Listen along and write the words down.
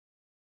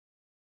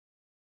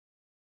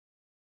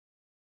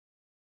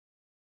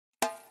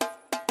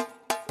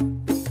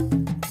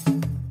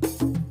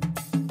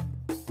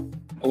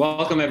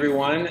Welcome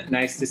everyone.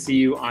 Nice to see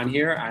you on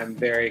here. I'm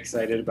very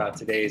excited about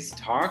today's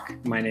talk.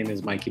 My name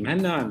is Mikey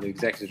Mhenna. I'm the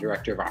Executive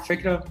Director of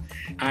Afikra.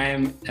 I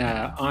am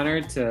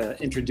honored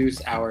to introduce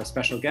our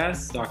special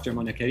guest. Dr.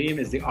 Mona Kareem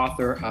is the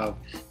author of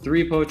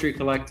 3 poetry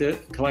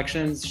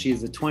collections. She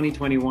is a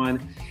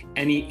 2021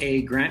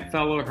 NEA Grant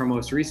Fellow. Her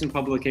most recent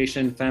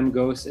publication, Femme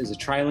Ghosts, is a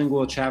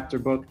trilingual chapter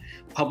book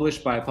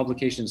published by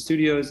Publication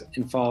Studios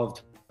in fall of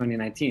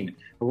 2019.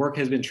 Her work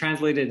has been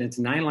translated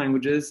into 9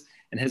 languages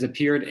and has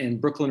appeared in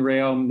Brooklyn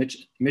Rail,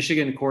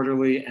 Michigan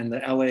Quarterly, and the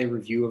LA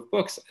Review of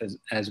Books,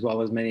 as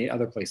well as many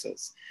other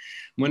places.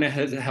 Mona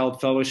has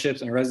held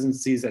fellowships and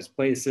residencies at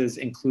places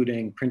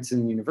including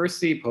Princeton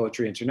University,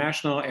 Poetry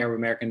International, Arab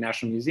American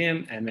National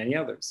Museum, and many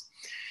others.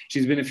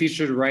 She's been a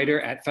featured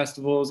writer at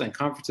festivals and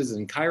conferences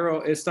in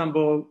Cairo,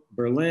 Istanbul,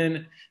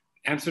 Berlin,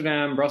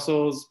 Amsterdam,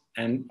 Brussels,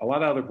 and a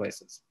lot of other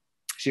places.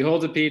 She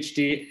holds a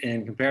PhD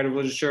in comparative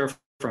literature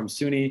from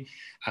SUNY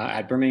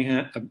at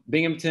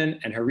Binghamton,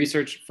 and her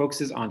research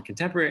focuses on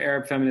contemporary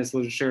Arab feminist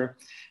literature.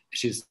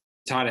 She's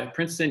taught at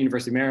Princeton,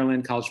 University of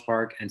Maryland, College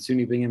Park, and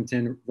SUNY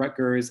Binghamton,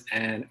 Rutgers,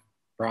 and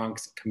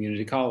Bronx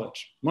Community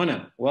College.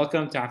 Mona,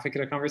 welcome to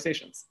Afikra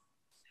Conversations.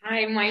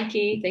 Hi,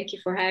 Mikey. Thank you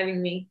for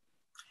having me.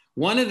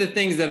 One of the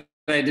things that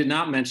I did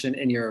not mention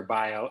in your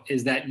bio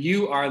is that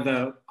you are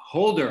the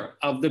holder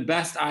of the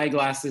best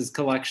eyeglasses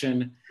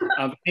collection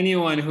of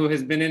anyone who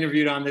has been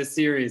interviewed on this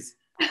series.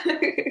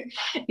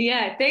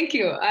 Yeah, thank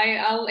you.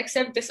 I'll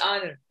accept this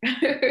honor.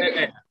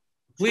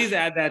 Please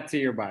add that to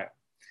your bio.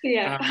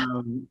 Yeah.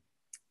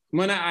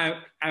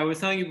 Mona, I was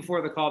telling you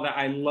before the call that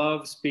I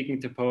love speaking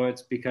to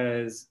poets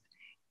because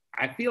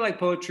I feel like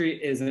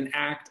poetry is an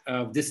act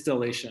of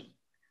distillation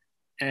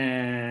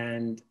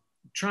and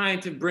trying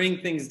to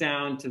bring things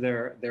down to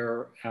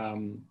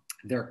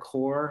their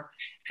core,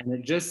 and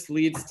it just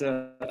leads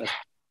to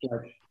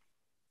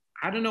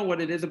I don't know what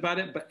it is about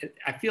it, but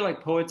I feel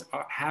like poets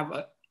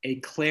have a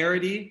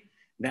clarity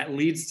that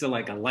leads to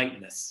like a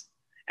lightness.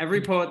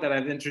 Every poet that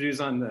I've interviewed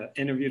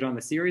on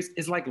the series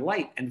is like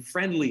light and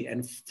friendly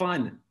and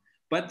fun,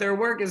 but their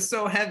work is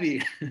so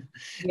heavy.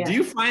 Yeah. Do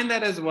you find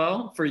that as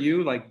well for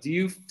you? Like, do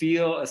you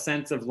feel a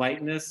sense of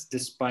lightness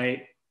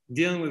despite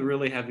dealing with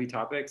really heavy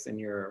topics in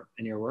your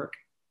work?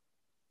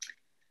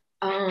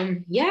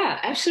 Yeah,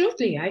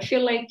 absolutely. I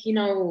feel like,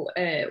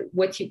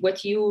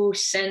 what you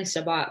sense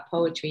about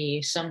poetry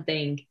is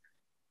something,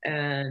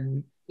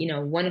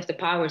 one of the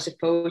powers of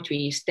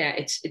poetry is that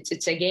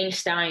it's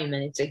against time,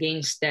 and it's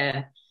against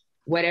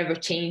whatever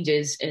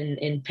changes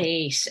in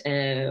pace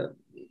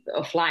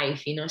of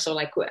life, So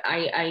like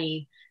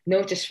I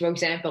noticed, for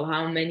example,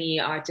 how many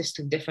artists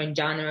of different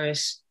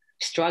genres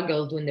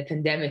struggled when the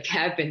pandemic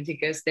happened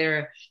because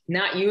they're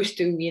not used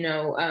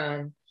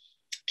to,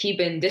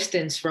 keeping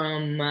distance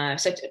from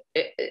such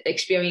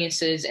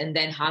experiences, and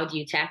then how do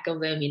you tackle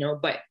them,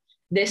 But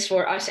this,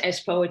 for us as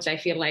poets, I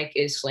feel like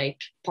is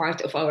like part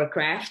of our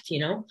craft,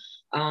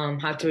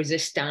 how to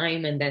resist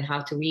time, and then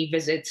how to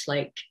revisit,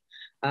 like,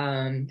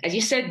 as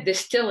you said,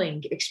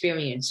 distilling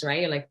experience,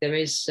 right? Like there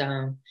is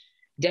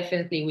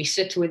definitely, we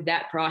sit with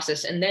that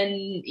process, and then,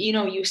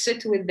 you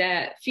sit with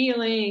that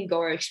feeling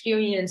or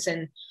experience,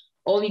 and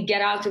all you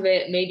get out of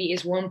it maybe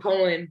is one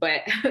poem,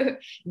 but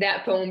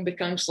that poem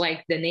becomes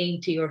like the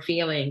name to your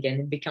feeling, and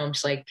it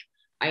becomes like,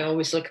 I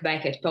always look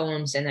back at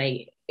poems and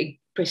I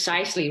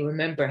precisely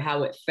remember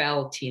how it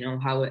felt,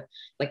 how it,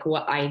 like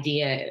what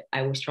idea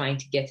I was trying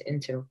to get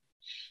into.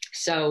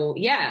 So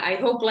yeah, I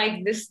hope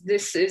like this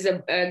is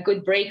a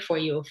good break for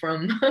you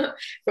from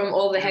from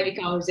all the heavy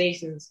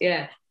conversations.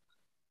 Yeah.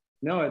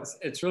 No,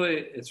 it's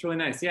really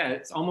nice. Yeah,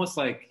 it's almost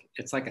like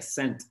it's like a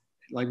scent,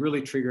 like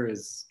really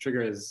triggers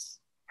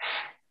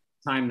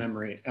time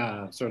memory,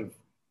 sort of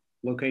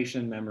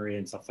location memory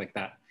and stuff like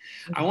that.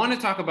 Mm-hmm. I want to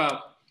talk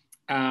about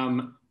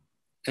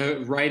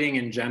writing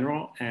in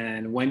general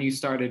and when you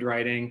started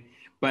writing.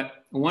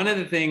 But one of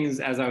the things,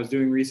 as I was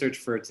doing research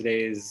for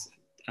today's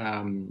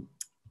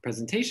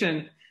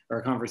presentation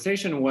or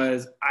conversation,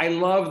 was I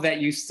love that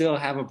you still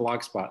have a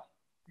blog spot.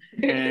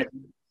 And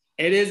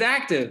it is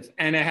active,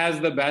 and it has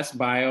the best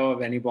bio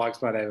of any blog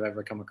spot I've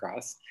ever come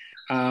across.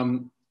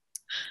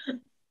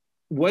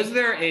 Was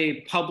there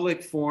a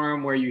public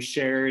forum where you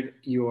shared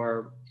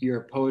your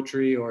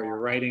poetry or your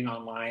writing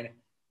online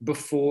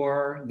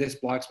before this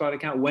blogspot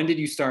account? When did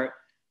you start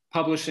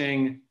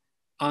publishing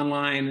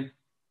online,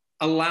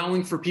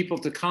 allowing for people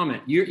to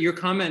comment? Your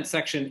comment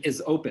section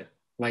is open.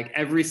 Like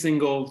every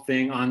single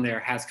thing on there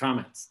has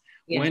comments.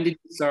 Yeah. When did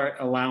you start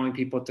allowing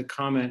people to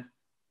comment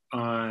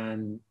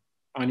on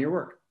your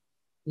work?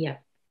 Yeah.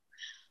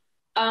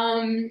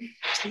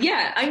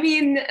 Yeah, I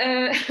mean,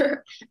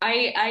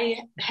 I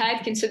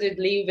had considered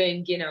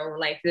leaving,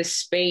 like this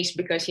space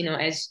because,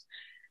 as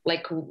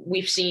like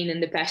we've seen in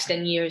the past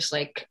 10 years,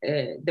 like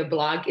the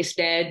blog is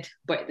dead,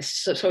 but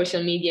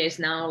social media is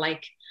now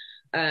like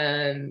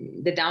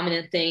the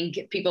dominant thing.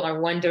 People are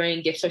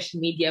wondering if social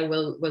media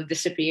will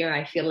disappear.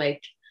 I feel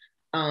like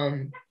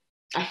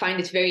I find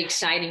it very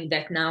exciting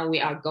that now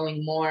we are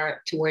going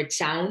more towards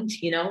sound,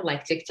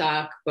 like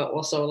TikTok, but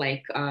also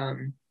like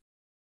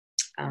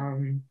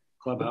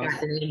Clubhouse.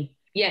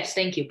 Yes,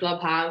 thank you.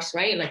 Clubhouse,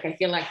 right? Like, I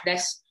feel like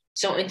that's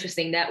so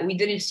interesting that we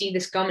didn't see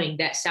this coming,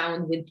 that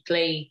sound would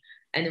play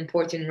an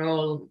important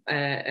role,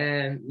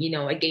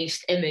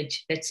 against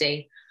image, let's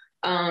say.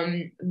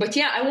 But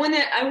yeah,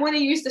 I wanna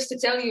use this to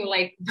tell you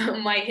like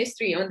my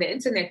history on the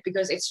internet,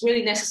 because it's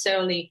really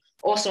necessarily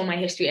also my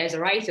history as a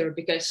writer,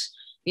 because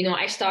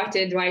I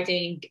started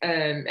writing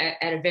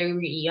at a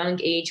very young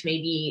age,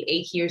 maybe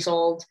 8 years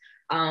old.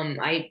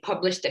 I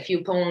published a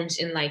few poems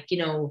in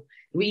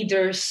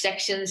readers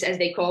sections, as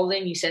they call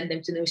them. You send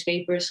them to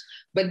newspapers.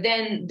 But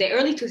then the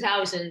early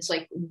 2000s,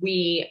 like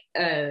we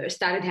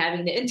started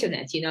having the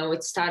internet.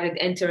 It started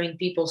entering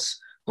people's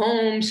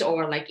homes,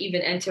 or like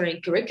even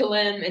entering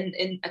curriculum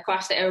in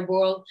across the Arab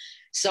world.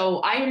 So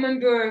I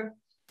remember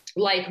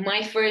like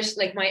my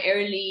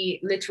early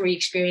literary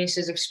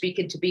experiences of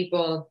speaking to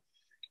people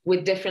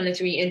with different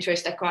literary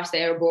interests across the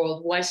Arab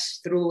world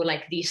was through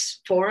like these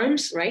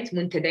forums, right?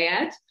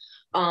 Muntadayat.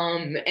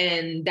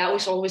 And that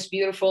was always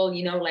beautiful,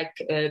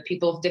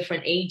 people of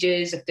different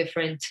ages, of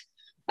different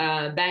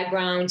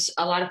backgrounds,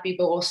 a lot of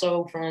people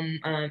also from,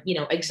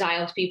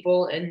 exiled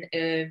people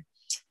in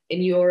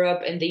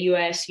Europe and the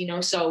US,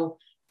 so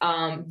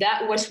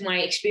that was my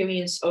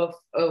experience of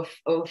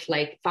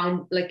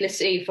let's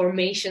say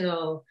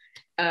formational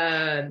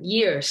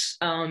years.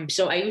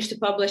 So I used to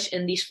publish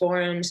in these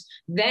forums.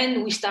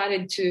 Then we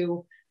started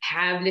to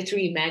have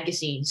literary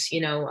magazines,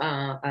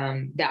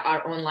 that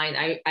are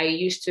online.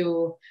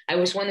 I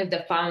was one of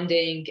the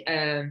founding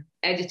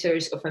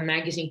editors of a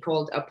magazine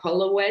called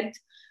Apollo.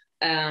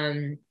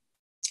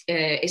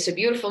 It's a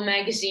beautiful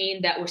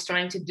magazine that was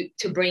trying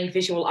to bring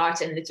visual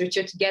arts and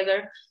literature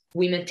together.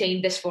 We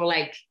maintained this for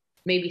like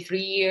maybe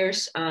 3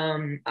 years.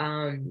 It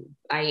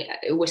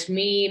was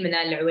me,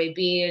 Manal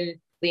Al-Uwaybil,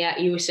 Lia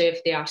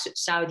Youssef, they are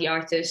Saudi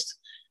artists.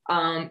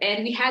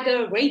 And we had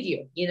a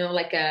radio,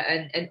 like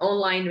an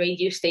online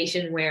radio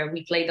station where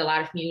we played a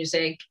lot of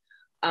music.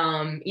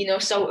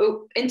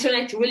 So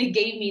internet really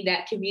gave me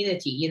that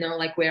community,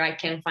 like where I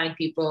can find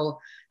people,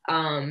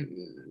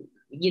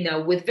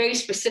 with very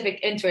specific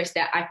interests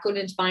that I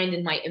couldn't find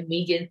in my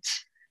immediate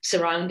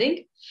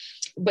surrounding.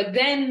 But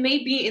then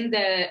maybe in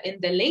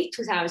the late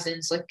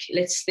 2000s, like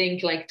let's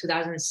think like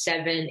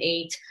 2007,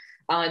 2008,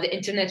 the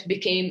internet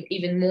became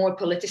even more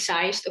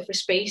politicized of a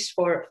space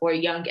for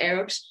young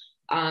Arabs.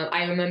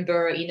 I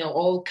remember,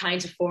 all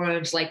kinds of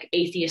forums, like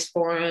atheist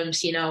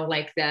forums,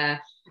 like the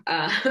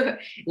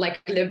like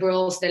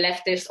liberals, the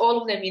leftists,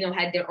 all of them,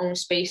 had their own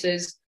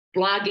spaces.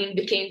 Blogging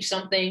became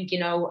something,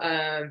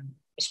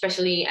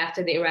 especially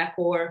after the Iraq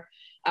War.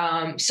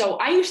 So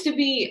I used to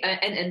be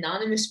an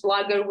anonymous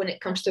blogger when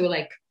it comes to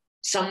like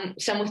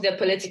some of the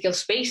political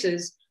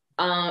spaces.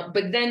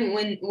 But then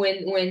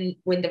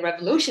when the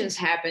revolutions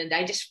happened,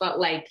 I just felt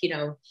like,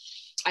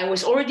 I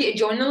was already a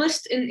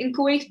journalist in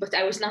Kuwait, but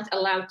I was not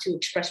allowed to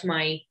express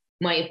my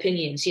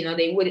opinions.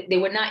 They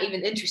were not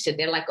even interested.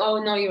 They're like,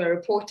 oh no, you're a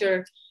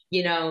reporter.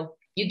 You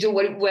do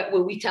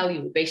what we tell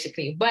you,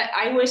 basically. But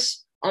I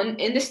was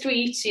in the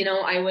streets.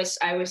 I was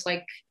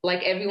like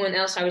everyone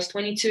else. I was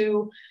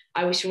 22.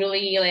 I was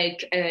really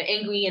like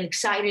angry and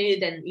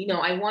excited, and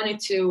I wanted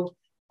to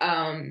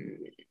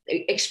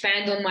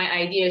expand on my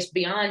ideas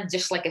beyond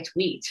just like a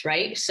tweet,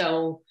 right?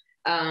 So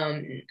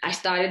I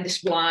started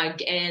this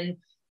blog, and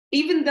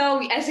even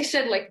though, as I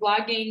said, like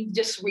blogging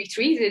just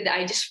retreated,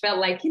 I just felt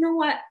like, you know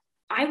what?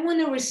 I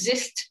want to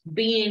resist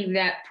being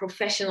that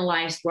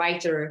professionalized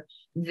writer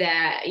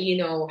that,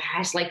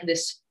 has like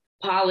this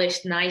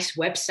polished, nice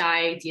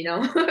website,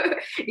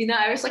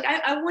 I was like,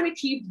 I want to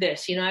keep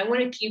this, I want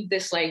to keep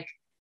this like,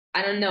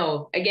 I don't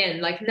know, again,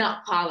 like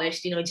not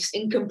polished, just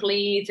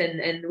incomplete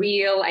and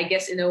real, I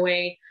guess, in a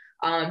way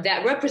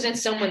that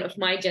represents someone of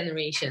my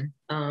generation.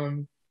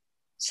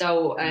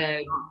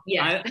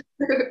 Yeah.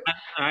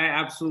 I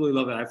absolutely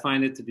love it. I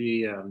find it to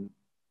be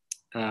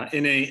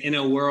in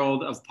a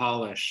world of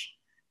polish.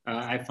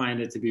 I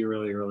find it to be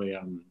really, really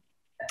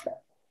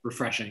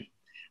refreshing.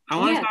 I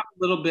want to talk a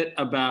little bit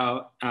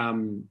about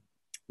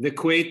the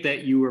Kuwait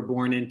that you were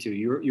born into.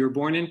 You were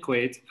born in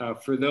Kuwait.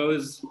 For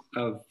those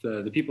of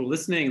the people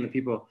listening and the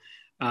people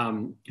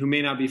who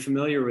may not be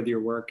familiar with your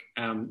work,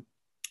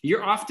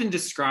 you're often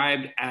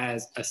described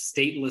as a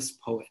stateless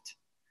poet.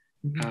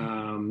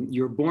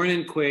 You were born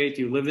in Kuwait.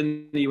 You live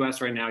in the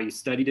U.S. right now. You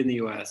studied in the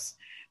U.S.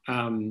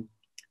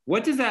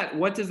 What does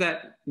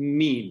that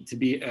mean to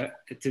be a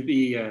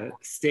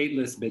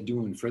stateless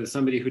Bidoon, for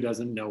somebody who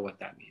doesn't know what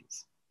that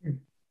means?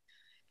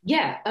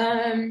 Yeah.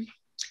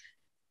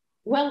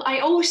 Well, I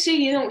always say,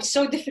 it's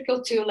so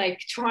difficult to like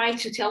try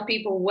to tell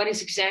people what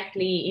is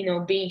exactly,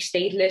 being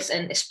stateless,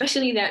 and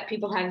especially that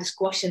people have this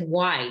question,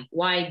 why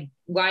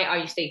are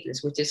you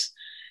stateless? Which is,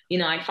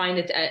 I find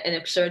it an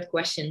absurd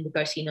question,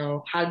 because,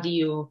 how do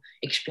you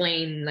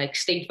explain like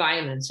state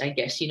violence, I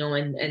guess,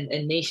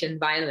 and nation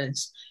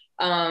violence?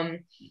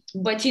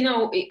 But,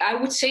 I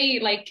would say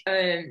like,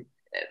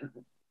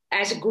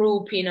 as a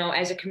group,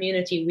 as a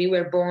community, we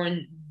were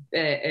born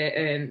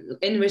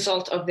in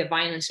result of the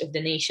violence of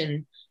the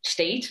nation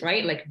state,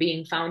 right? Like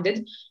being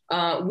founded.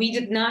 We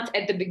did not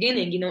at the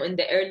beginning, in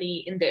the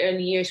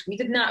early years, we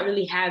did not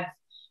really have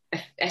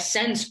a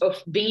sense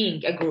of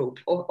being a group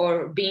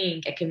or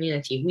being a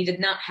community. We did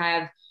not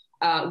have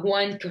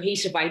one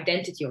cohesive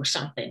identity or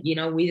something.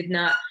 We did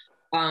not.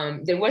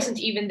 There wasn't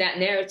even that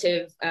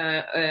narrative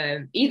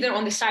either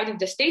on the side of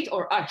the state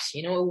or us.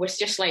 It was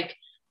just like,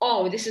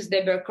 oh, this is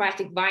the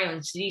bureaucratic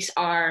violence. These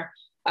are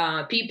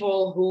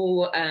people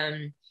who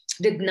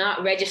did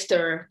not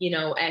register,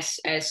 as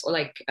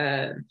like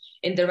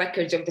in the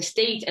records of the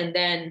state, and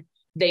then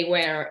they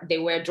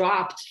were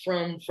dropped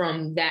from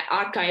that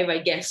archive, I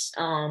guess,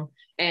 and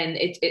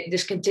it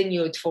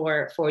discontinued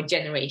for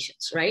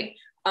generations, right?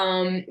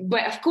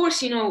 But of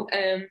course, being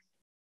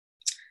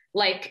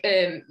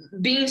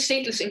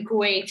stateless in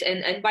Kuwait,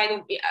 and by the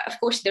way, of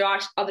course, there are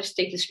other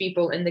stateless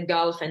people in the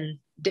Gulf and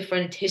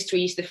different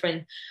histories,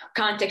 different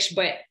contexts,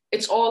 but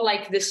it's all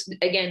like this,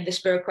 again,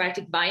 this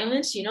bureaucratic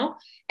violence,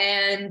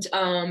 and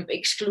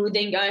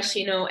excluding us,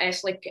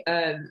 as like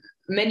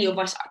many of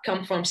us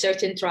come from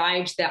certain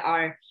tribes that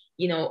are,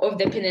 of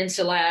the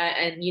peninsula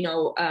and,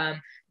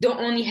 don't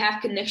only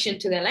have connection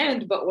to the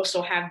land, but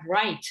also have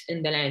right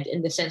in the land,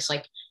 in the sense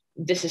like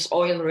this is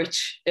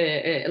oil-rich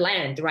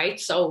land, right?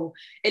 So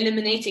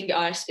eliminating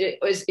us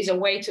is a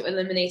way to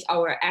eliminate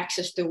our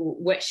access to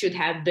what should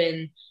have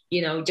been,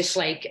 just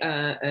like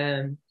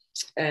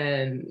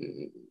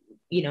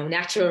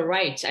natural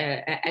rights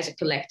as a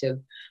collective.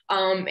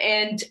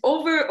 And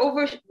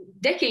over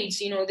decades,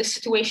 the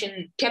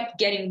situation kept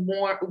getting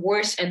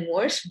worse and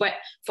worse. But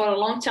for a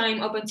long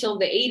time, up until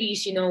the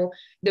 80s,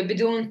 the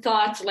Bidoon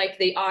thought like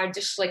they are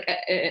just like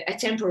a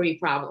temporary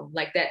problem,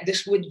 like that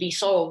this would be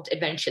solved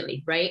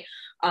eventually, right?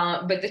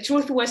 But the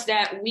truth was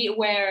that we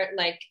were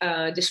like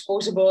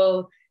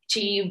disposable,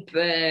 cheap,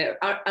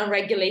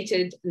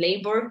 unregulated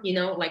labor,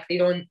 like they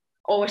don't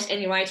owe us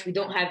any rights. We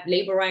don't have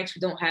labor rights.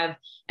 We don't have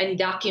any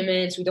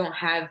documents. We don't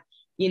have,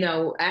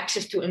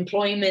 access to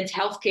employment,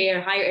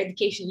 healthcare, higher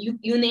education,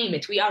 you name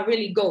it. We are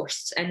really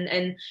ghosts.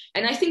 And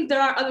I think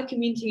there are other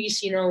communities,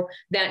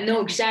 that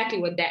know exactly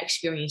what that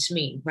experience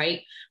means,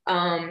 right?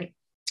 But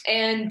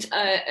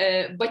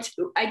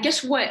I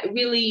guess what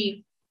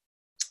really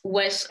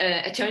was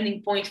a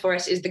turning point for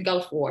us is the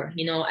Gulf War.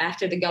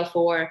 After the Gulf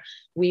War,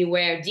 we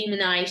were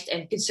demonized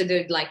and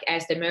considered like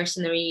as the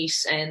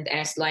mercenaries and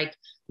as like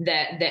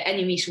the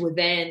enemies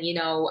within.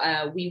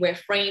 We were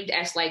framed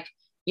as like,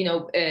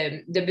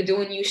 the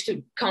Bidoon used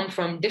to come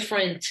from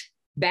different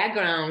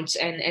backgrounds,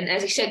 and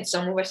as I said,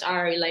 some of us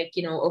are like,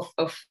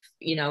 of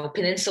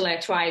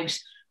peninsula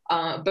tribes.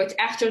 But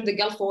after the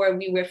Gulf War,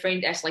 we were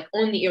framed as like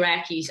only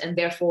Iraqis, and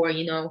therefore,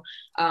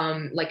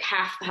 like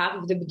half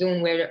of the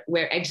Bidoon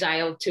were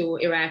exiled to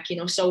Iraq.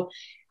 So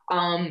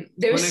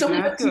there's so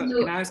much.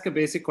 Can I ask a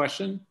basic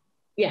question?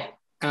 Yeah.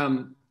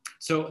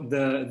 So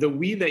the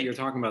we that you're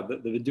talking about, the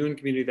Bidoon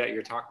community that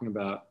you're talking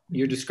about,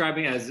 you're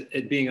describing as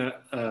it being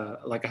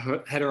like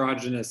a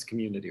heterogeneous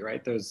community,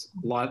 right? There's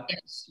a lot.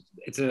 Yes.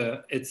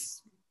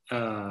 It's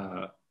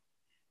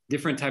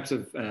different types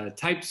of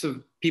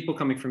people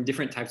coming from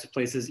different types of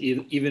places,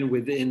 even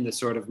within the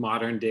sort of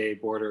modern day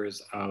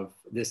borders of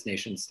this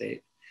nation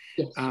state.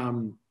 Yes.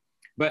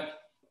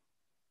 But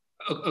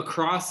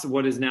across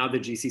what is now the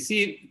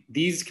GCC,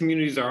 these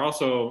communities are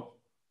also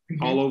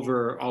all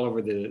over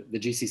the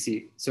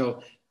GCC.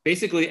 So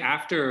basically,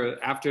 after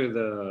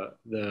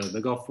the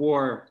Gulf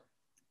War,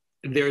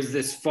 there's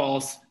this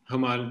false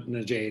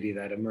homogeneity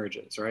that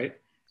emerges, right?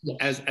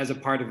 Yes. As a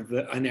part of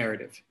a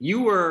narrative.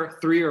 You were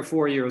 3 or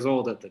 4 years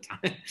old at the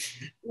time.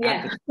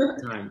 Yeah. At the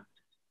time.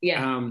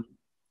 Yeah.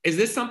 Is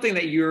this something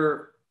that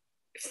you're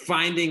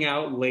finding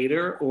out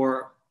later,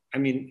 or I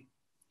mean,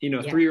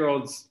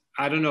 3-year-olds?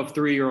 I don't know if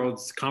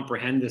 3-year-olds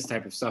comprehend this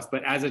type of stuff,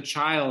 but as a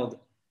child,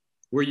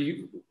 were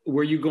you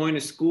going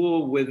to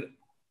school with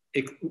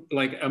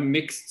like a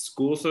mixed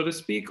school, so to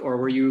speak, or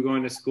were you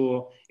going to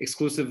school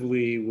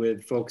exclusively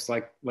with folks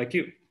like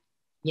you?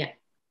 Yeah.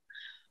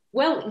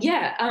 Well,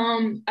 yeah,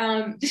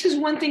 this is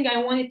one thing I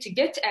wanted to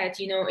get at,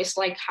 it's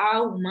like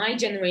how my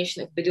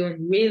generation of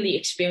Bidoon really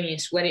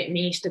experienced what it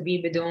means to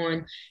be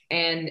Bidoon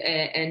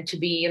and to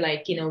be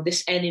like,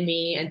 this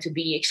enemy and to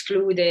be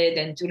excluded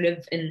and to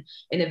live in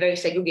a very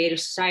segregated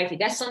society.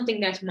 That's something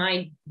that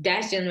my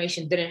dad's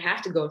generation didn't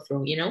have to go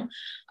through,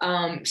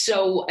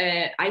 So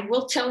I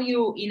will tell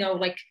you,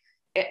 like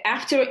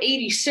after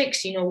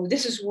 86,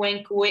 this is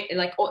when Kuwait,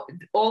 like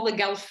all the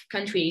Gulf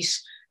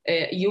countries,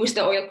 use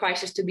the oil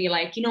crisis to be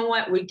like,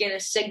 what, we're going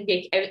to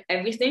segregate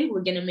everything.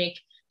 We're going to make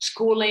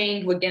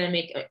schooling, we're going to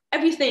make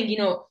everything,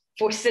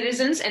 for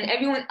citizens, and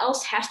everyone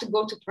else has to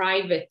go to the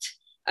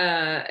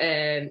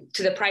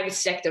private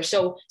sector.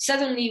 So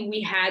suddenly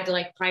we had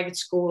like private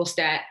schools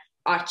that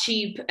are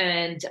cheap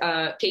and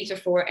cater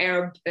for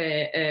Arab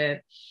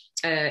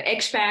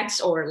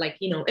expats or like,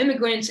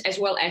 immigrants, as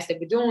well as the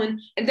Bidoon.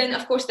 And then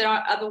of course there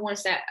are other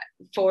ones that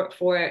for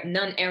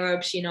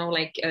non-Arabs,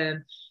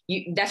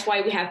 that's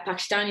why we have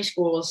Pakistani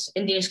schools,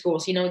 Indian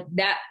schools,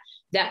 that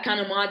kind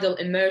of model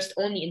emerged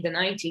only in the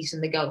 90s in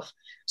the Gulf.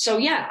 So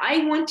yeah, I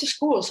went to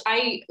schools.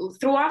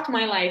 Throughout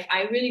my life,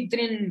 I really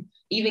didn't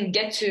even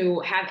get to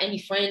have any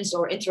friends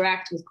or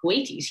interact with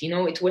Kuwaitis.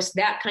 It was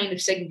that kind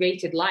of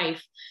segregated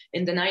life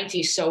in the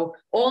 90s. So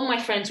all my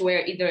friends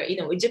were either,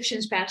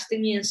 Egyptians,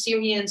 Palestinians,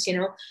 Syrians,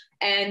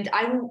 and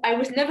I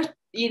was never,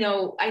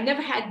 I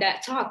never had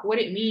that talk, what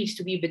it means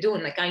to be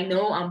Bidoon. Like, I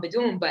know I'm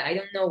Bidoon, but I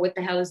don't know what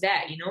the hell is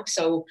that,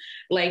 So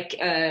like,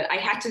 I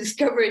had to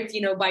discover it,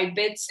 by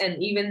bits and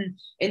even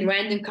in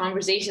random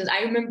conversations.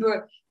 I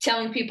remember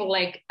telling people,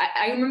 like,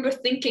 I remember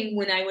thinking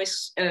when I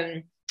was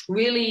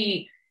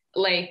really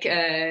like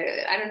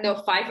I don't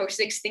know, 5 or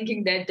 6,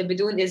 thinking that the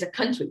Bidoon is a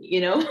country,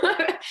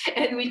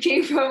 and we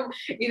came from,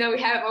 we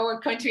have our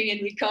country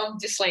and we come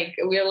just like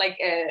we're like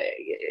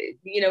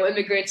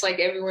immigrants like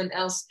everyone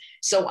else.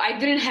 So I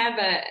didn't have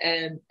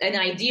an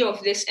idea of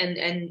this, and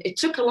it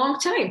took a long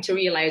time to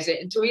realize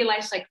it, and to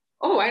realize like,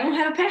 oh, I don't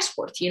have a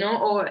passport,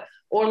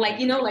 or like,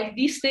 like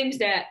these things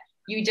that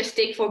you just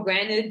take for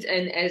granted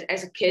and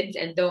as a kid,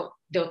 and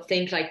don't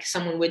think like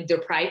someone would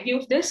deprive you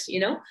of this.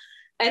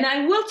 And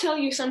I will tell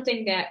you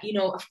something that,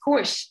 of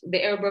course,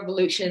 the Arab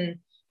Revolution,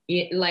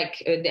 like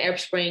the Arab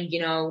Spring,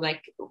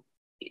 like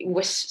it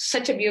was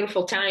such a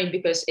beautiful time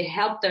because it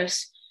helped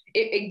us.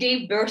 It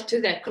gave birth to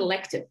that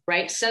collective,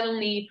 right?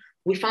 Suddenly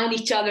we found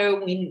each other.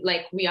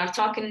 We are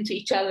talking to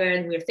each other,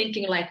 and we're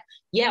thinking like,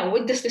 yeah,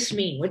 what does this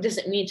mean? What does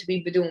it mean to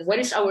be Bidoon? What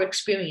is our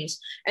experience?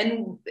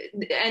 And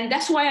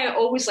that's why I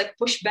always like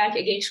push back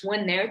against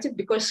one narrative,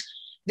 because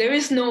there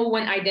is no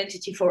one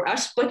identity for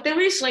us, but there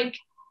is like,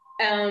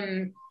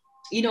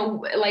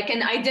 like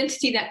an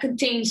identity that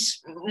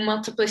contains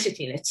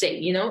multiplicity, let's say,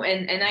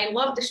 and I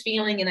love this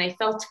feeling, and I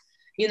felt,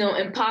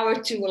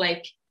 empowered to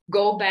like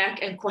go back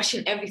and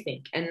question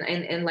everything,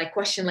 and like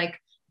question like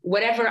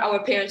whatever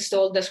our parents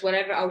told us,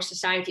 whatever our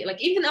society,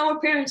 like even our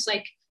parents,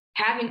 like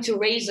having to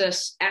raise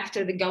us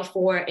after the Gulf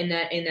War in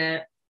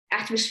a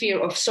atmosphere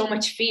of so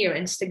much fear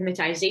and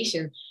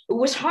stigmatization. It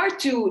was hard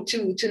to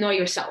know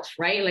yourself,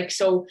 right? Like,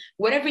 so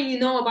whatever you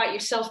know about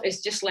yourself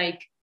is just like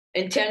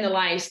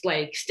internalized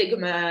like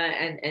stigma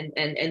and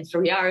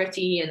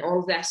inferiority and all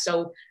of that.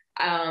 So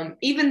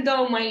even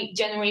though my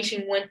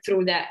generation went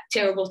through that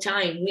terrible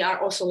time, we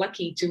are also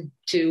lucky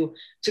to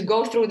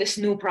go through this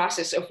new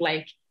process of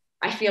like,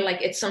 I feel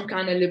like it's some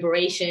kind of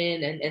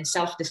liberation and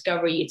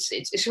self-discovery.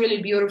 It's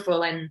really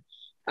beautiful, and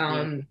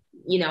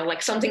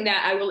like something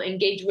that I will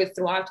engage with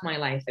throughout my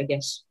life, I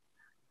guess.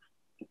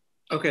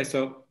 Okay,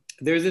 so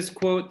there's this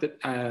quote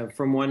that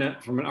from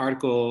an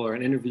article or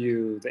an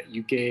interview that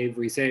you gave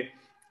where you say,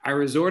 "I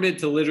resorted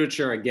to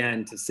literature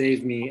again to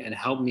save me and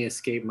help me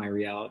escape my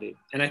reality."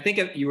 And I think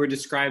you were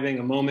describing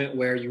a moment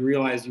where you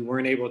realized you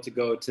weren't able to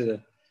go to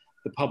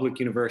the public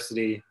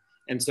university,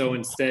 and so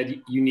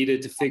instead you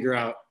needed to figure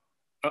out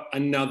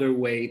another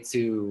way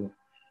to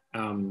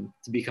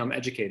become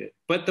educated.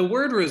 But the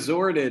word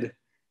 "resorted"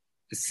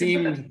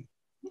 seems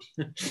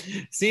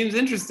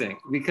interesting,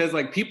 because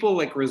like people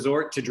like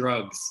resort to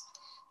drugs,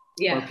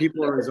 yeah, or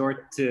people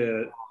resort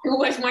to. Who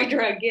was my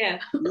drug? Yeah.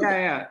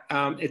 Yeah.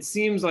 It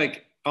seems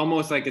like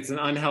almost like it's an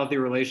unhealthy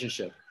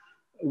relationship.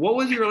 What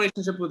was your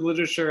relationship with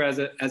literature as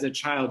a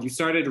child? You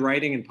started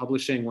writing and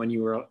publishing when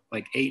you were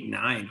like 8,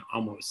 9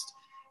 almost.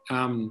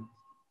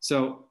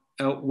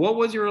 What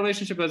was your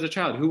relationship as a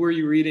child? Who were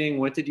you reading?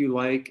 What did you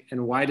like?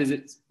 And why do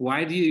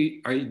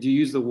you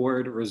use the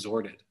word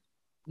resorted?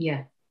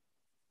 Yeah.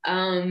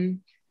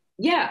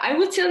 Yeah, I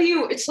would tell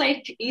you, it's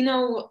like,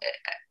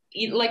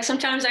 like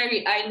sometimes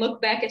I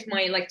look back at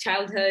my like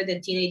childhood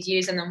and teenage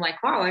years, and I'm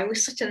like, wow, I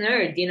was such a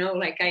nerd,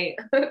 like I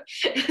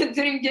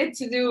didn't get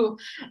to do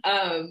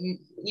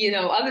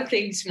other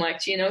things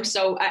much,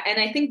 so and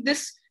I think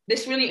this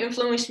really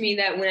influenced me,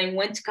 that when I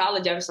went to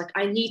college, I was like,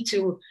 I need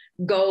to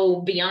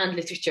go beyond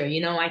literature,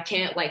 I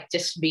can't like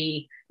just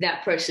be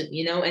that person,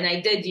 and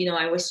I did,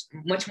 I was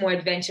much more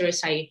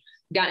adventurous. I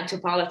got into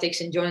politics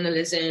and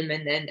journalism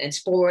and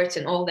sports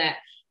and all that.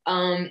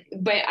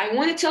 But I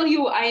want to tell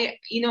you, I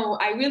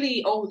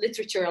really owe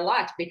literature a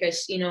lot,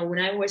 because, when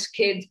I was a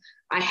kid,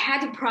 I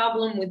had a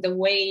problem with the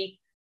way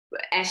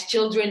as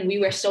children we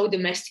were so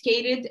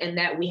domesticated, and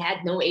that we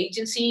had no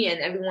agency, and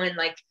everyone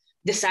like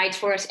decides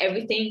for us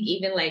everything,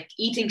 even like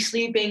eating,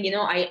 sleeping,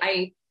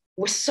 I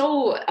was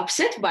so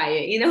upset by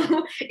it,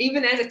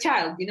 even as a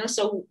child,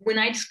 so when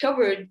I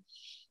discovered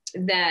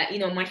that,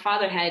 my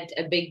father had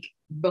a big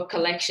book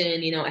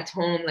collection, at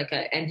home, like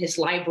and his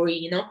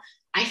library,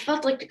 I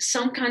felt like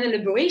some kind of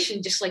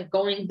liberation, just like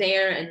going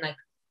there and like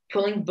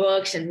pulling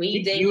books and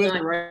reading. He was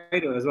a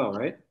writer as well,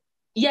 right?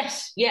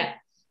 Yes, yeah.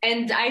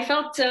 And I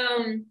felt,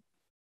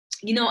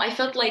 I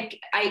felt like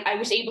I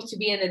was able to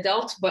be an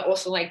adult, but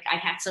also like I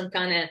had some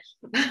kind of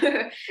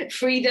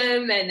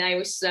freedom, and I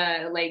was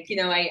like,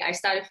 I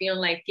started feeling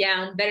like, yeah,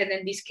 I'm better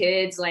than these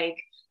kids. Like,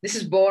 this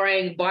is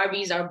boring.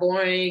 Barbies are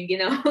boring,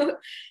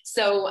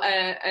 So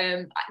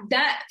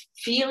that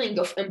feeling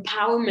of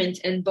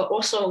empowerment, but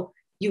also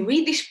you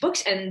read these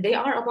books and they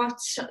are about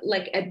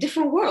like a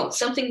different world,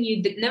 something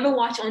you did never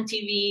watch on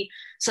TV,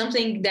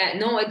 something that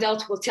no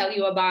adult will tell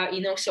you about,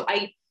 So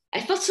I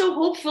I felt so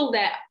hopeful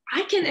that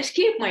I can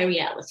escape my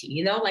reality,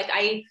 you know, like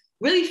I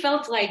really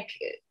felt like,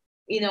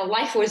 you know,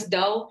 life was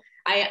dull.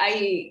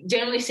 I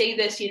generally say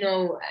this, you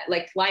know,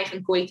 like life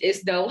in Kuwait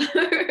is dull.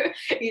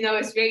 You know,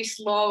 it's very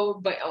slow,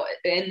 but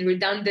and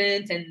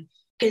redundant and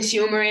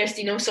consumerist,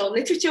 you know. So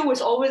literature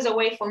was always a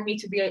way for me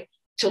to be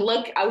to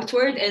look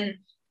outward. And,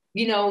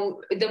 you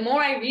know, the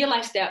more I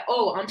realized that,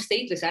 oh, I'm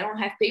stateless, I don't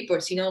have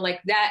papers, you know,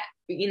 like that,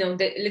 you know,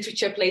 the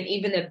literature played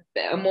even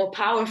a more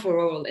powerful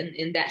role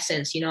in that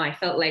sense. You know, I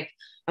felt like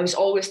I was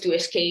always to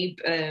escape,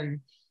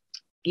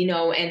 you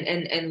know,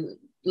 and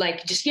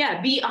like just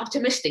yeah, be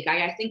optimistic.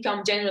 I think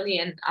I'm generally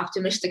an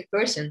optimistic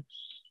person.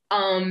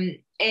 And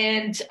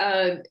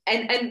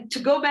to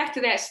go back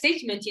to that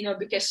statement, you know,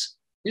 because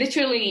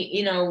literally,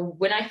 you know,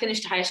 when I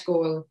finished high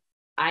school,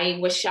 I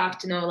was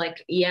shocked to know,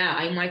 like, yeah,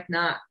 I might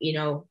not, you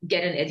know,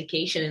 get an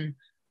education.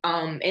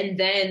 And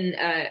then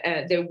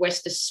there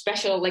was this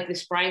special, like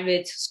this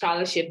private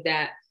scholarship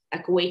that a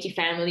Kuwaiti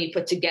family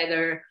put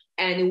together,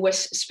 and it was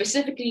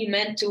specifically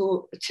meant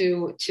to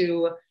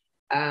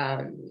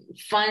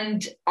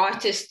fund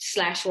artists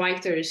slash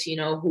writers, you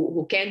know,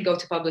 who can't go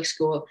to public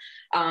school.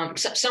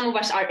 So, some of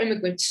us are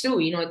immigrants too,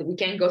 you know, we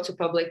can't go to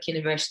public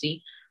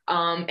university.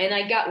 And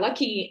I got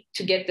lucky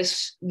to get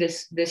this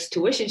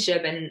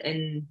tuitionship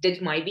and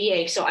did my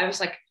BA. So I was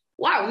like,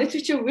 wow,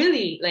 literature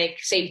really like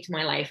saved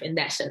my life in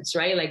that sense,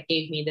 right? Like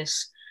gave me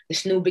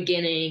this new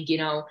beginning, you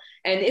know.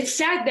 And it's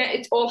sad that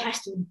it all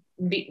has to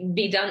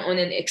be done on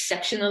an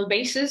exceptional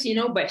basis, you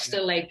know, but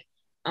still like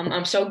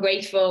I'm so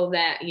grateful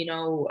that, you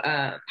know,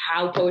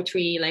 how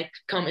poetry like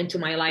come into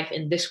my life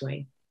in this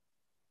way.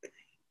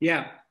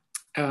 Yeah.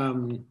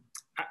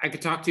 I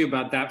could talk to you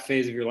about that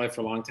phase of your life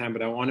for a long time,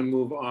 but I want to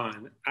move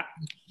on.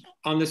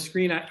 On the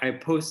screen, I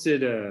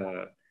posted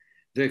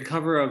the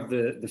cover of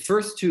the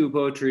first two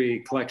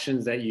poetry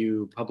collections that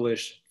you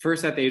published,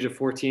 first at the age of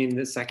 14,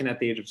 the second at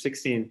the age of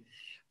 16.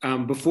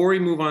 Before we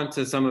move on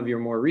to some of your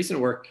more recent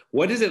work,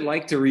 what is it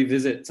like to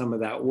revisit some of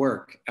that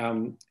work?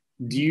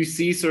 Do you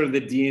see sort of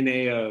the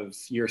DNA of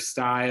your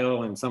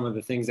style and some of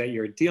the things that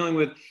you're dealing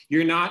with?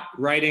 You're not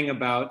writing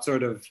about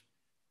sort of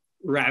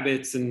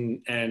rabbits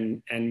and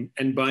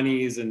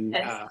bunnies, and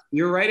Yes.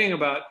 you're writing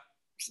about,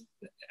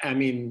 I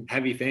mean,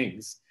 heavy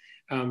things.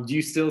 Do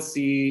you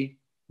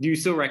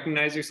still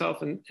recognize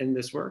yourself in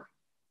this work?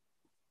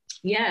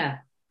 Yeah.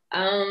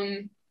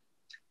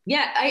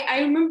 Yeah,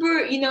 I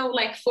remember, you know,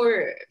 like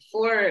for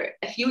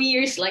a few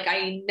years, like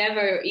I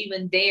never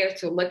even dare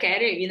to look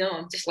at it, you know.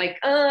 I'm just like,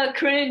 oh,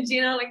 cringe,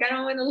 you know, like I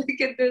don't want to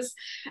look at this.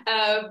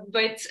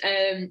 But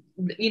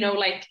you know,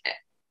 like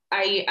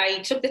I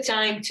took the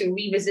time to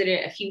revisit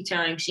it a few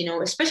times, you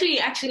know, especially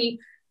actually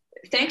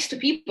thanks to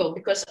people,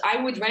 because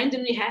I would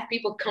randomly have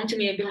people come to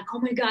me and be like,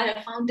 "Oh my God,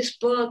 I found this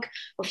book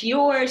of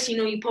yours. You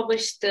know, you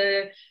published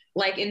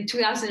like in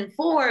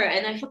 2004,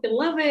 and I fucking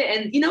love it."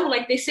 And you know,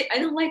 like they say,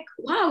 and I'm like,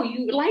 "Wow,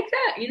 you like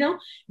that?" You know,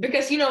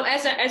 because you know,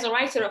 as a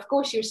writer, of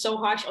course, you're so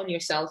harsh on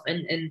yourself,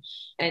 and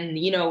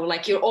you know,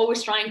 like you're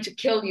always trying to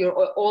kill your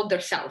older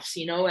selves,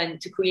 you know,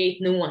 and to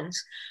create new ones.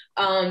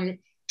 Um,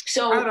 Right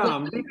so.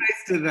 on. Be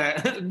nice to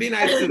that. Be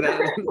nice to that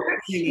No,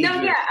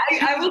 teenager. yeah, She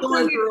I was will tell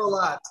going you. through a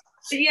lot.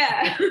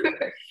 Yeah,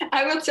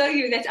 I will tell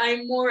you that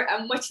I'm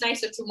much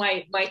nicer to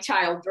my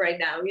child right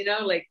now, you know,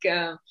 like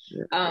Yeah.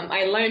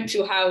 I learned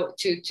to how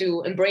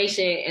to embrace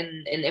it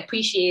and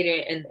appreciate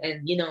it,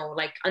 and you know,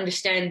 like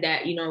understand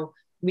that, you know,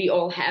 we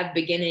all have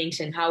beginnings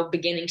and how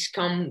beginnings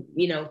come,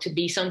 you know, to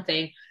be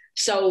something.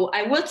 So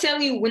I will tell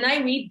you, when I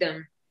read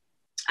them,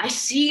 I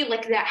see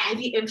like that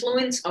heavy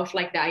influence of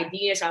like the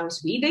ideas I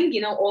was reading,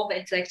 you know, all the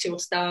intellectual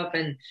stuff,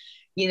 and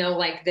you know,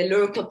 like the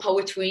lyrical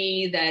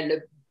poetry,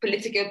 the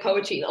political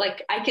poetry.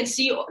 Like I can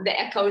see the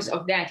echoes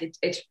of that.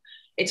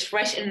 It's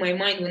fresh in my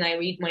mind when I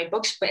read my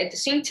books, but at the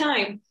same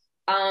time,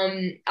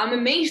 I'm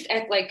amazed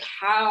at like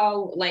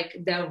how like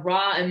the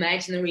raw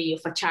imaginary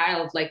of a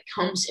child like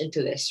comes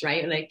into this,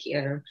 right? Like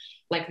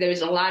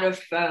there's a lot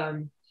of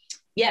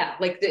yeah,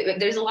 like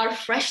there's a lot of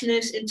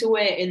freshness into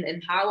it,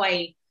 and how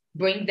I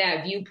bring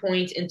that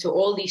viewpoint into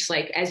all these,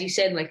 like as you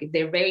said, like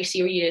they're very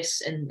serious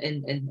and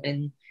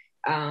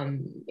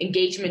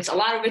engagements. A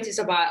lot of it is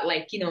about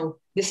like, you know,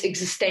 this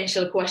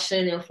existential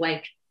question of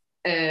like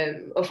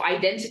of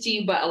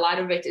identity, but a lot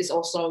of it is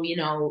also, you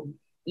know,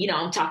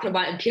 I'm talking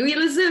about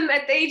imperialism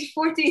at the age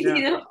 14, Yeah.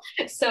 you know.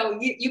 So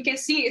you can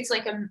see it's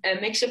like a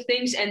mix of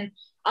things, and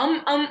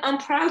I'm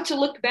proud to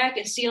look back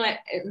and see, like,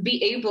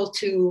 be able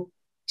to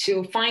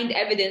find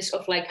evidence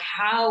of like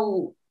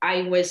how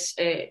I was,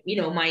 you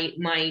know,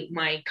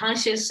 my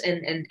conscious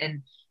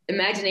and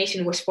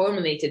imagination was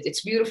formulated.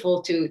 It's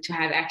beautiful to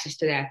have access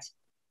to that.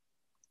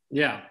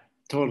 Yeah,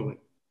 totally.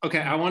 Okay,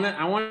 I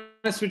wanna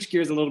switch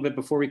gears a little bit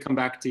before we come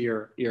back to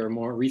your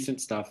more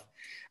recent stuff,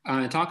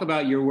 and talk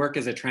about your work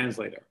as a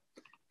translator.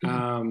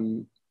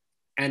 And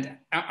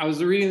I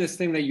was reading this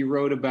thing that you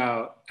wrote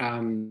about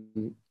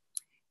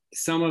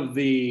some of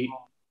an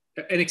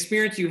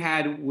experience you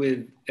had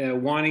with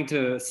wanting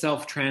to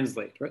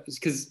self-translate, right?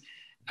 Because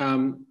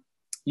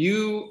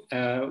you,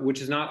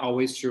 which is not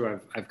always true,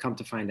 I've come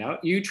to find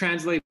out, you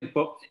translate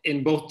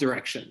in both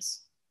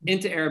directions,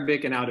 into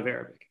Arabic and out of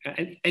Arabic.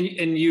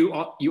 And you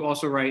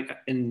also write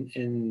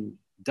in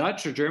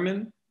Dutch or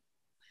German?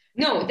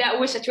 No, that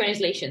was a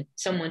translation.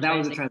 That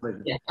was a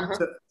translation. Yeah.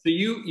 So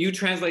you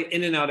translate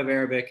in and out of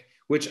Arabic,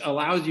 which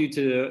allows you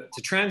to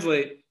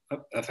translate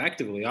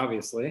effectively,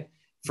 obviously,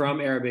 from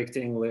Arabic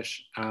to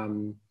English.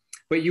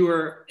 But you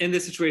were in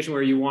this situation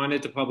where you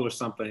wanted to publish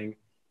something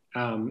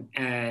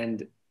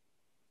and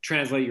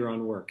translate your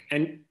own work.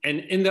 And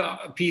in the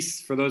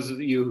piece, for those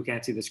of you who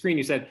can't see the screen,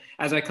 you said,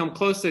 as I come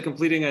close to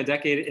completing a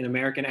decade in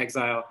American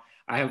exile,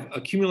 I have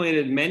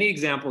accumulated many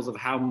examples of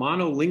how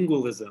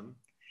monolingualism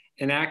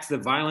enacts the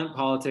violent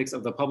politics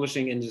of the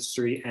publishing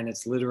industry and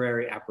its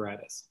literary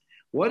apparatus.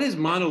 What is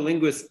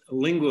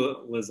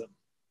monolingualism?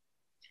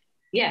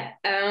 Yeah.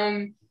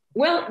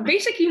 Well,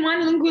 basically,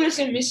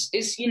 monolingualism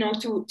is you know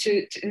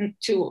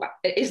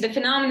is the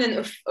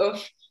phenomenon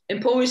of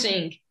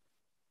imposing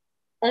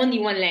only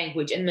one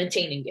language and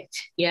maintaining it.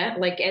 Yeah,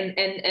 like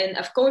and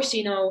of course,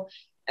 you know,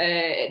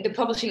 the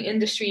publishing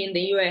industry in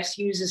the U.S.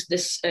 uses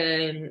this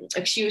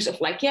excuse of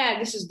like, yeah,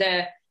 this is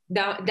the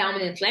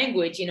dominant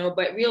language, you know,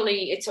 but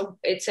really it's a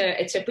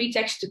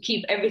pretext to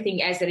keep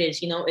everything as it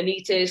is, you know,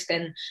 elitist,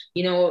 and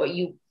you know,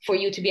 for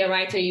you to be a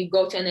writer, you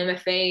go to an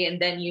MFA, and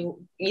then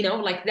you know,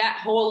 like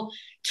that whole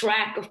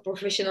track of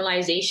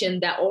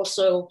professionalization that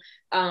also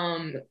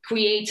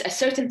creates a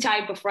certain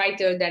type of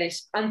writer that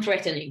is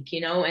unthreatening,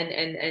 you know,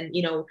 and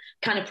you know,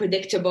 kind of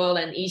predictable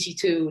and easy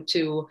to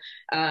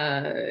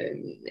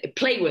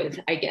play with,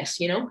 I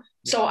guess, you know.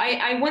 So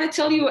I want to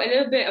tell you a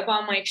little bit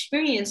about my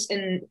experience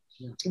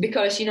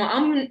because, you know,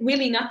 I'm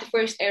really not the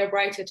first Arab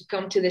writer to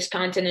come to this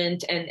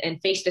continent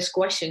and face this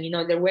question. You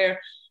know, there were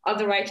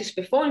other writers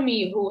before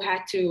me who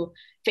had to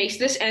face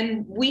this,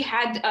 and we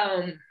had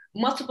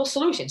multiple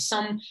solutions.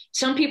 Some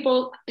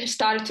people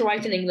started to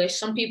write in English.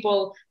 Some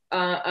people,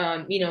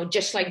 you know,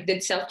 just like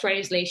did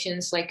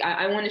self-translations. Like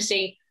I want to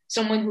say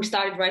someone who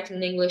started writing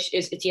in English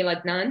is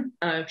Adnan,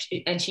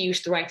 and she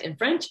used to write in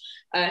French.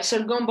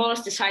 Sargon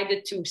Bolas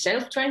decided to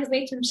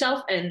self-translate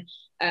himself, and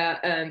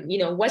you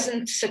know,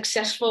 wasn't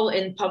successful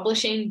in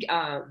publishing.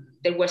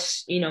 There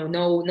was, you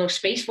know, no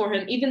space for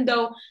him, even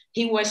though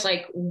he was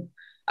like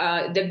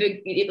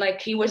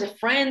he was a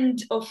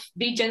friend of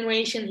Beat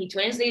Generation. He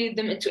translated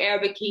them into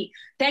Arabic.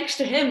 Thanks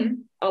to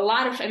him, a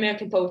lot of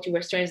American poetry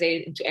was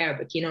translated into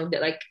Arabic. You know,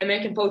 that like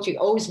American poetry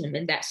owes him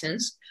in that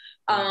sense.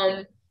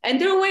 And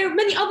there were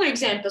many other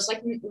examples.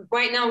 Like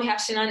right now, we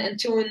have Sinan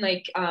Antoun,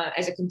 like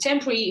as a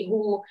contemporary,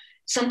 who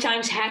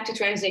sometimes had to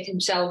translate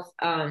himself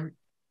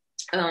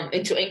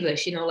into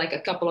English, you know, like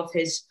a couple of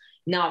his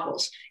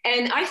novels.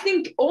 And I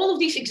think all of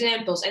these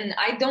examples, and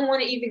I don't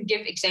want to even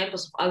give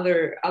examples of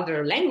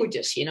other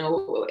languages, you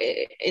know,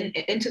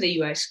 into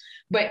the US,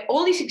 but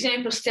all these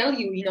examples tell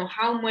you, you know,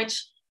 how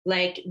much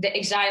like the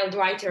exiled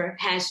writer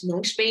has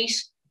no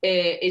space,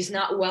 is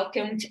not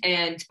welcomed,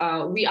 and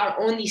we are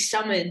only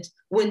summoned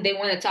when they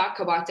want to talk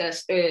about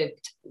us. They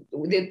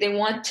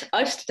want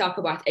us to talk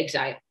about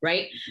exile,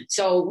 right?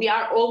 So we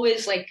are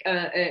always like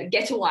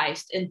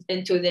ghettoized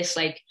into this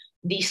like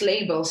these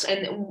labels,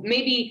 and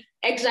maybe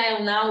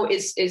exile now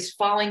is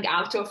falling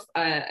out of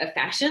a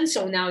fashion.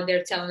 So now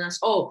they're telling us,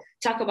 oh,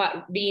 talk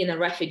about being a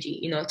refugee,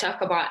 you know,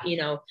 talk about, you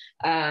know,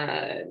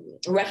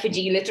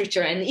 refugee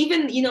literature. And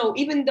even, you know,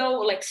 even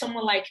though like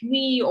someone like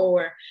me,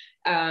 or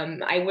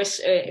I was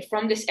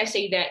from this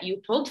essay that you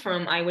pulled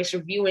from, I was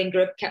reviewing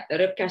Ribka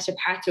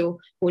Sebhatu,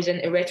 who's an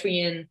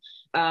Eritrean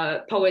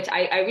poet.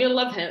 I really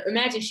love her.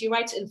 Imagine, she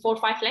writes in 4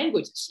 or 5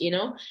 languages, you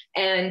know,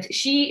 and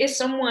she is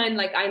someone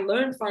like I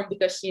learned from,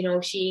 because, you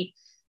know, she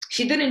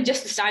didn't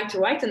just decide to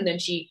write in them.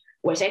 She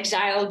was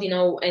exiled, you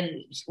know,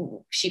 and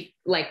she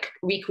like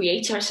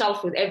recreates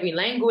herself with every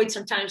language.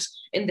 Sometimes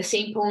in the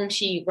same poem,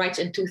 she writes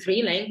in 2,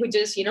 3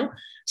 languages, you know.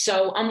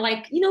 So I'm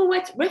like, you know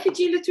what,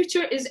 refugee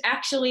literature is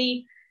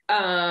actually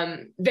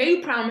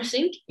very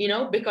promising, you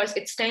know, because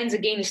it stands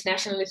against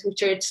national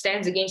literature, it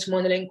stands against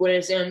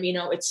monolingualism, you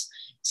know, it's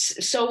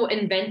so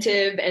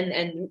inventive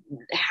and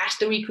has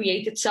to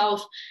recreate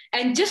itself.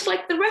 And just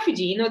like the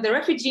refugee, you know, the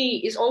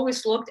refugee is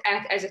always looked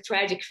at as a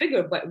tragic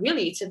figure, but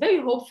really it's a very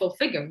hopeful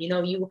figure. You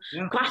know, you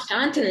cross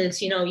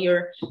continents, you know,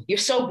 you're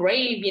so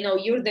brave, you know,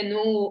 you're the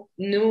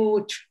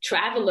new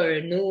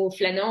traveler, new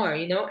flaneur,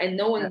 you know, and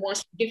no one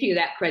wants to give you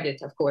that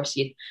credit, of course.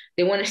 They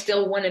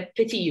still want to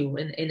pity you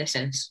in a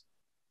sense.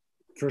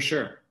 For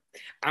sure.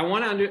 I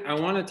want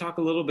to talk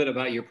a little bit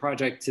about your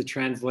project to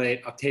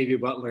translate Octavia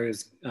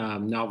Butler's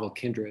novel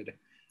Kindred,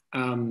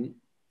 and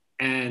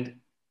in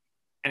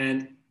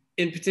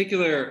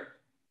particular,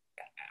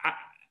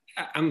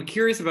 I'm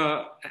curious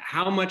about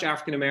how much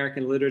African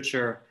American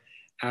literature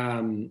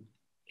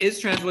is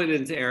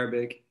translated into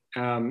Arabic,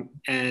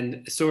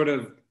 and sort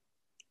of,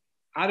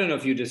 I don't know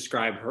if you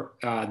describe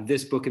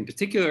this book in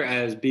particular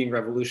as being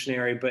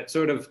revolutionary, but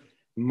sort of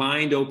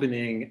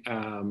mind-opening.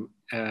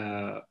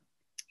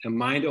 A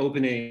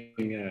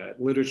mind-opening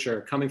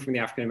literature coming from the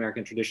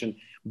African-American tradition,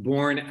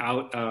 born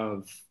out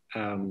of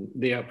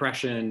the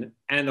oppression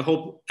and the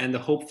hope and the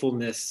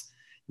hopefulness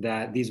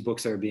that these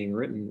books are being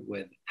written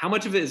with. How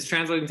much of it is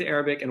translated into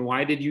Arabic, and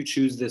why did you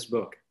choose this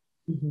book?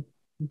 Mm-hmm.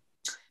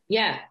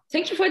 Yeah,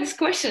 thank you for this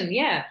question.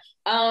 Yeah,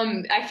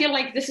 I feel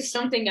like this is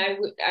something I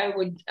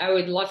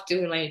would love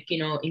to, like,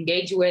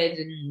 engage with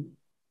and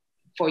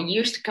for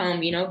years to come,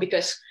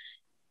 because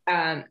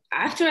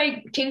after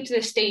I came to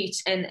the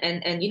States and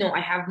I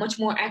have much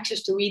more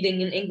access to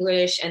reading in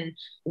English and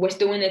was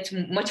doing it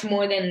much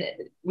more than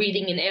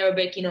reading in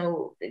Arabic,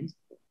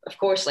 of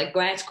course, like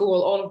grad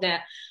school, all of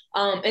that.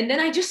 And then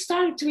I just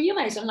started to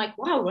realize, I'm like,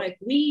 wow, like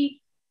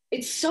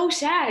it's so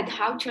sad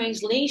how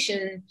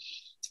translation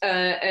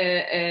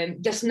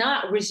does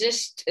not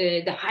resist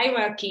the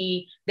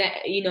hierarchy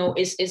that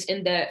is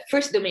in the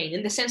first domain,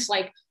 in the sense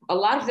like a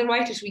lot of the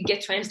writers we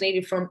get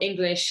translated from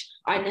English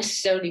are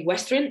necessarily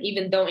Western,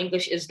 even though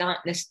English is not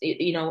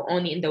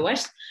only in the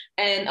West,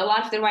 and a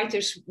lot of the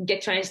writers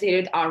get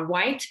translated are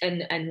white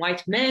and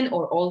white men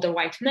or older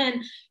white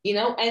men,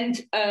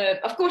 and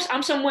of course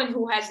I'm someone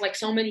who has like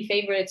so many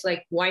favorites,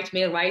 like white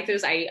male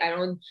writers. I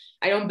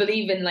don't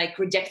believe in like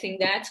rejecting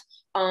that.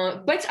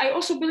 But I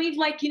also believe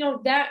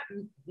that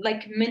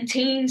like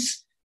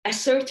maintains a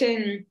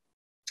certain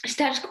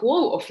status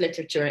quo of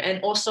literature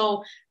and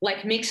also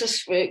like makes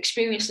us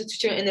experience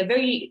literature in a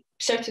very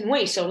certain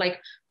way. So like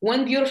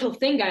one beautiful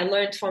thing I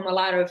learned from a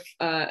lot of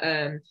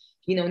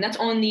not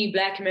only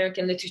Black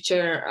American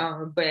literature,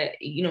 but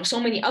so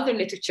many other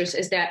literatures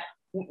is that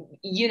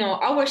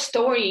our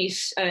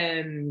stories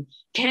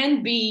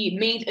can be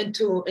made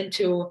into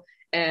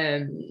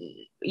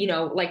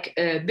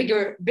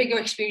bigger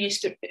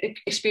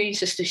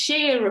experiences to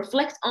share,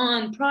 reflect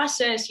on,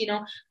 process,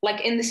 like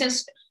in the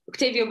sense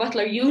Octavia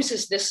Butler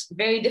uses this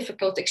very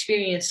difficult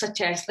experience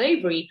such as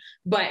slavery,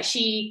 but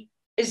she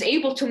is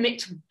able to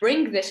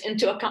bring this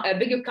into a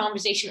bigger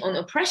conversation on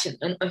oppression,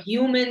 on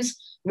humans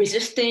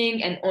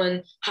resisting, and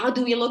on how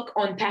do we look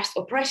on past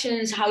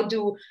oppressions, how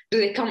do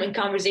they come in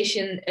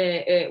conversation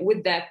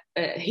with that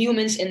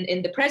humans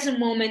in the present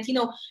moment.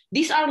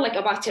 These are like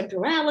about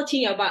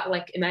temporality, about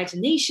like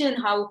imagination,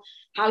 how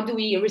do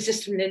we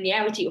resist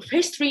linearity of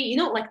history,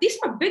 like these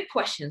are big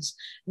questions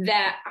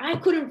that I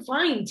couldn't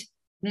find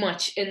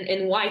much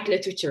in white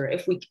literature,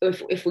 if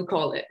we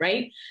call it,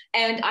 right?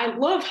 And I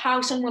love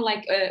how someone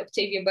like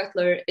Octavia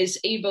Butler is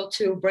able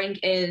to bring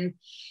in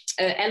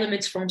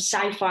elements from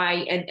sci-fi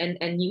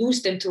and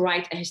use them to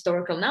write a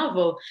historical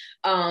novel.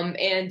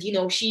 And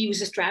she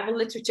uses travel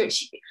literature.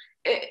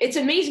 It's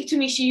amazing to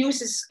me. She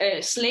uses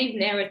slave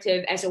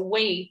narrative as a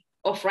way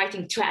of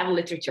writing travel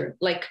literature.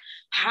 Like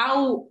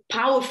how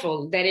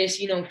powerful that is,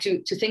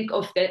 to think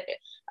of the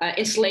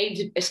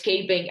enslaved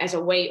escaping as a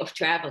way of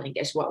traveling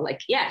as well.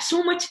 Like, yeah,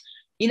 so much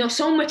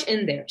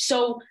in there.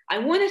 So I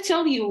want to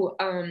tell you,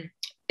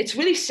 it's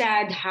really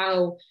sad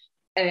how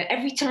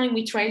every time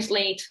we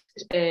translate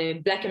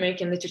Black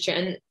American literature,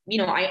 and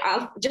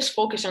I'll just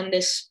focus on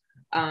this,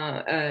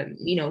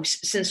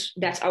 since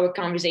that's our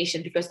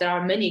conversation, because there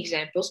are many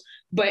examples,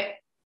 but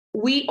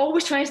we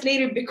always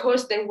translate it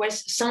because there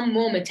was some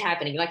moment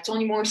happening, like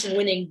Toni Morrison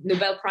winning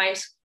Nobel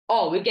Prize.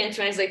 Oh, we're going to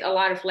translate a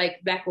lot of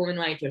like Black women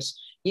writers.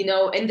 In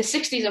the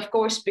 60s, of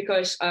course,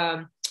 because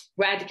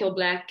radical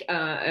Black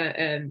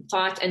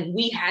thought, and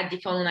we had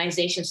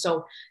decolonization,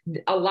 so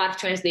a lot of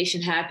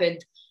translation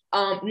happened.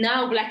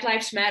 Now Black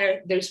Lives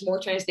Matter, there's more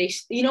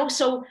translation,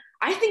 so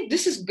I think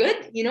this is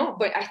good,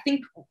 but I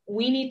think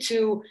we need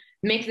to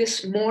make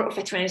this more of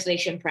a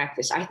translation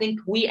practice. I think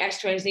we as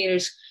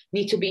translators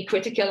need to be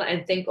critical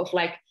and think of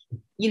like,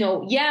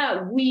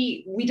 yeah,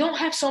 we don't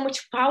have so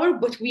much power,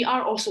 but we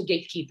are also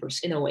gatekeepers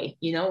in a way,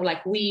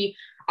 like we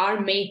are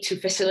made to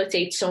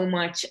facilitate so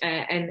much,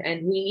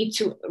 and we need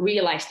to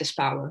realize this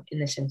power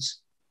in a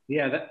sense.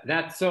 Yeah,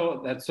 that's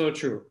so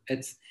true.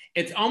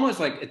 It's almost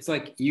like it's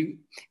like you're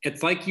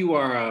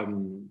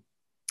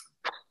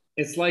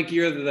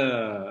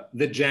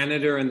the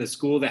janitor in the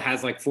school that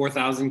has like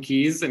 4,000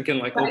 keys and can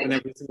like open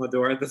every single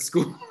door at the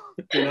school.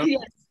 Yes.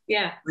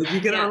 Yeah. Like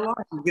you can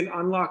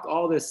unlock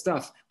all this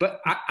stuff.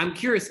 But I'm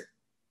curious,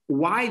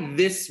 why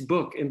this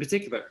book in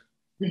particular?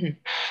 Mm-hmm.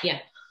 Yeah.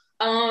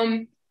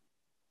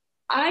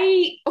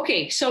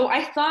 So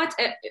I thought,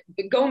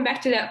 going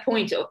back to that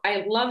point,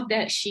 I love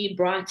that she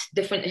brought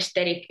different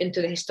aesthetic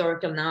into the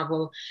historical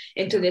novel,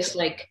 into this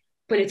like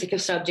political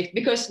subject,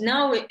 because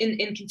now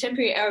in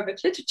contemporary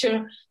Arabic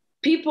literature,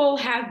 people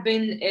have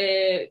been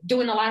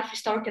doing a lot of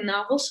historical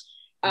novels.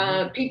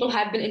 People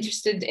have been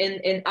interested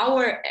in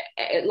our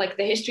like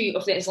the history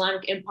of the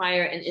Islamic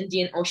Empire and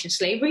Indian Ocean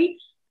slavery.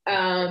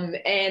 And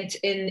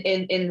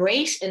in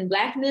race and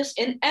Blackness,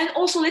 and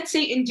also, let's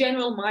say, in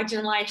general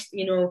marginalized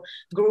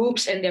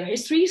groups and their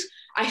histories.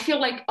 I feel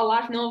like a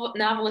lot of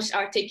novelists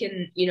are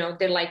taking,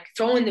 they're like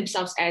throwing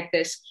themselves at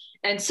this,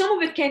 and some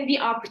of it can be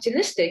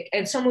opportunistic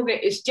and some of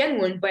it is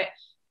genuine, but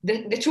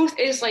the truth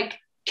is, like,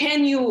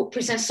 can you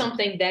present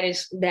something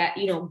that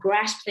you know,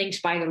 grasp things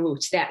by the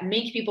roots, that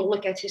makes people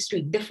look at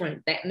history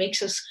different, that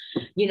makes us,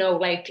 you know,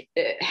 like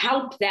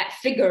help that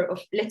figure of,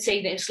 let's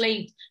say, the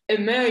enslaved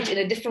emerge in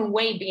a different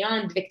way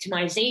beyond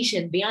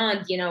victimization,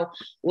 beyond, you know,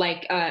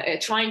 like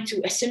trying to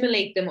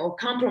assimilate them or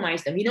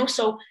compromise them, you know.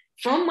 So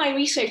from my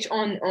research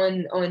on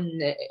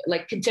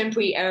like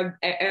contemporary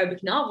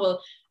Arabic novel,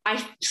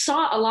 I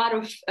saw a lot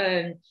of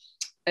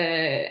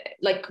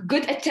like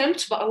good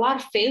attempts, but a lot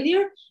of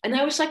failure. And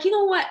I was like, you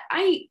know what?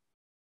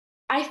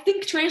 I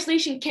think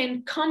translation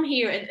can come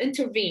here and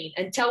intervene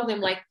and tell them,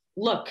 like,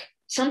 look,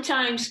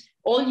 sometimes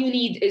all you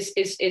need is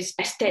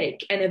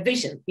aesthetic and a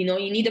vision. You know,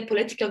 you need a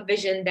political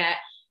vision that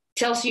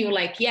tells you,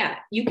 like, yeah,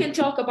 you can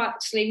talk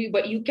about slavery,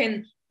 but you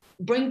can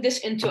bring this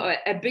into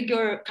a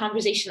bigger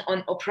conversation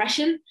on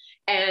oppression.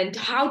 And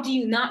how do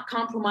you not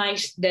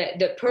compromise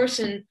the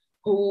person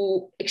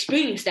who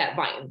experienced that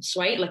violence,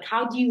 right? Like,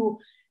 how do you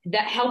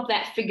help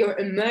that figure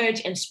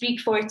emerge and speak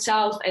for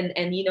itself,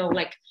 and you know,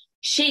 like,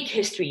 shake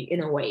history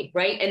in a way,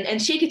 right? And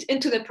shake it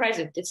into the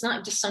present. It's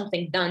not just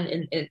something done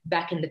in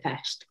back in the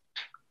past.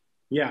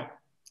 Yeah.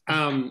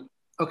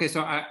 Okay,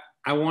 so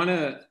I want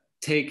to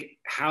take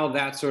how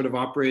that sort of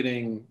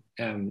operating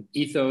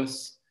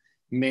ethos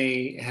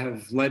may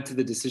have led to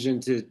the decision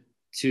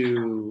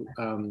to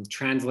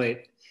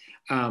translate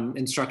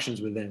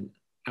instructions within,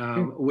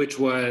 which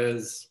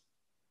was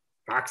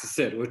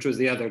which was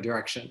the other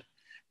direction.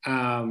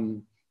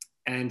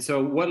 And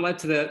so what led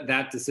to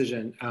that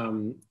decision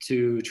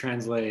to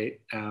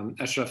translate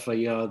Ashraf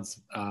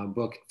Fayyad's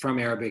book from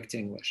Arabic to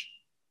English?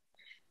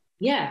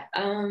 Yeah,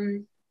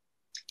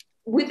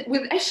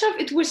 with Ashraf,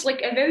 it was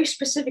like a very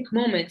specific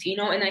moment, you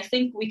know, and I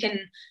think we can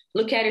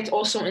look at it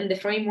also in the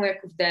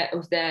framework of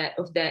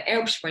the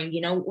Arab Spring.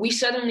 You know, we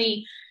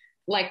suddenly,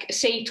 like,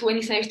 say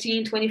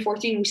 2013,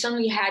 2014, we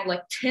suddenly had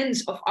like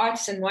tens of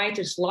artists and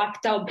writers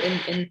locked up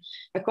in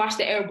across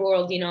the Arab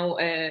world. You know,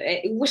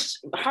 it was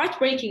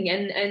heartbreaking,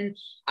 and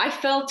I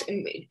felt,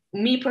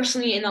 me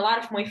personally, and a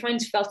lot of my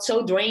friends felt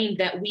so drained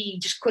that we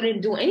just couldn't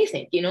do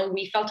anything. You know,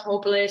 we felt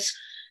hopeless.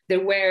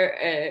 There were,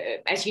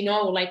 as you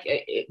know, like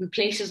in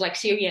places like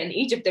Syria and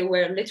Egypt, there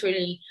were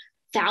literally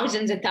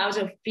thousands and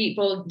thousands of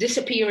people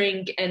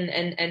disappearing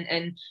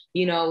and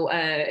you know,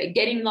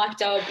 getting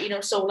locked up. You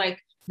know, so like,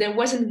 there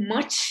wasn't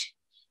much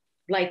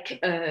like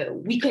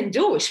we can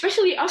do,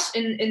 especially us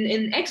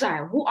in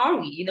exile. Who are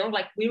we? You know,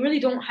 like, we really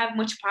don't have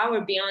much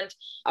power beyond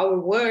our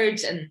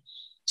words. And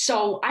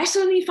so I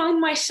suddenly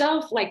found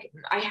myself, like,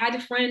 I had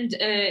a friend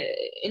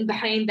in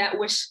Bahrain that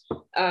was,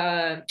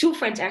 two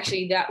friends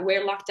actually, that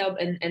were locked up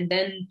and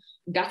then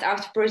got out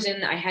of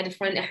prison. I had a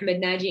friend,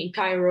 Ahmed Naji, in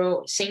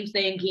Cairo, same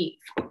thing. He,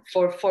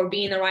 for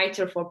being a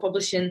writer, for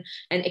publishing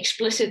an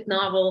explicit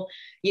novel,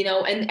 you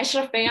know. And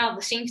Ashraf Fayyad,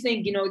 the same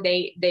thing, you know,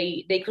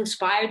 they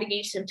conspired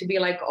against him to be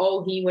like,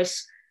 oh, he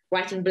was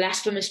writing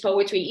blasphemous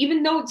poetry,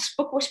 even though this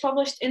book was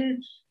published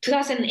in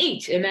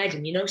 2008,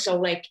 imagine, you know. So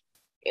like,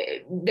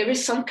 there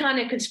is some kind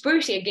of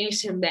conspiracy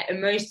against him that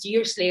emerged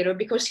years later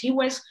because he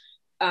was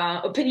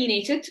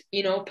opinionated,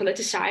 you know,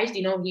 politicized.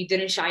 You know, he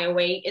didn't shy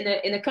away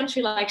in a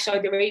country like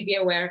Saudi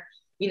Arabia, where,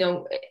 you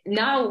know,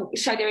 now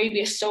Saudi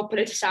Arabia is so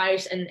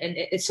politicized, and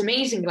it's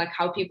amazing, like,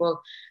 how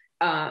people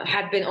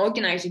have been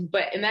organizing.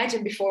 But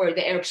imagine before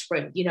the Arab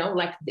Spring, you know,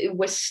 like, it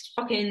was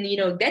fucking, you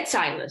know, dead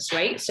silence,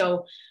 right?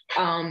 So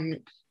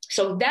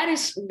so that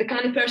is the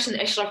kind of person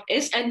Ashraf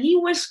is, and he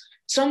was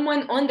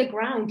someone on the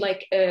ground,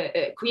 like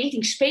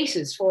creating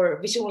spaces for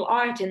visual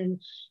art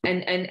and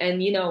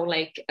you know,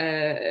 like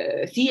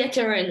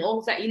theater and all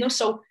of that, you know.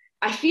 So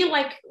I feel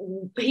like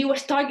he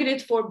was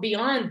targeted for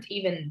beyond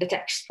even the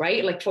text,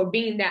 right? Like, for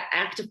being that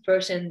active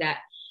person that,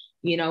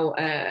 you know,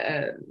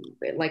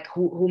 like,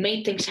 who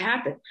made things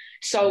happen.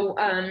 So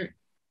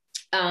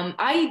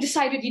I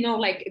decided, you know,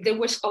 like, there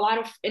was a lot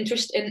of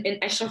interest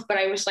in Ashraf, but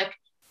I was like,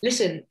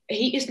 listen,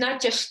 he is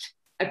not just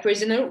a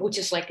prisoner, which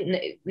is like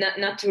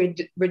not to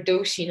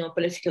reduce, you know,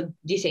 political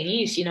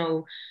detainees. You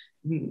know,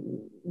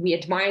 we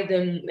admire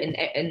them,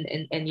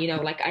 and you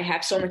know, like, I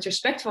have so much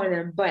respect for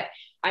them. But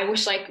I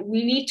was like,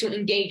 we need to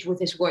engage with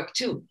his work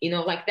too. You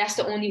know, like, that's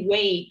the only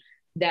way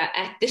that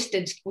at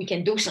distance we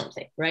can do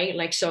something, right?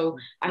 Like, so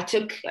I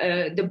took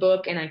the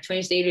book and I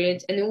translated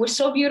it, and it was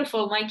so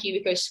beautiful, Mikey,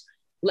 because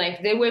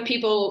like, there were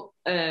people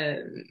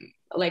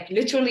like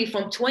literally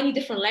from 20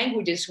 different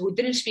languages who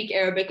didn't speak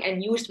Arabic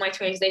and used my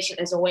translation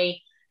as a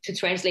way to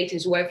translate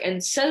his work.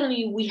 And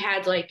suddenly we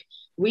had like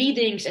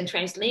readings and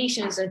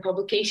translations and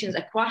publications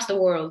across the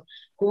world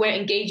who were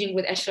engaging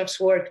with Ashraf's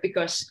work,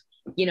 because,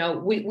 you know,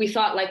 we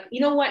thought, like, you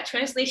know what,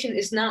 translation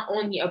is not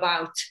only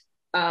about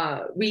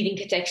reading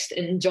a text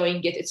and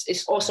enjoying it.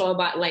 It's also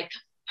about, like,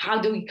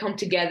 how do we come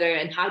together,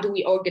 and how do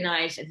we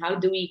organize, and how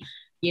do we,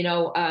 you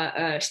know,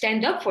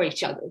 stand up for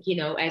each other, you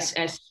know,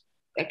 as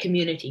a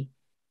community.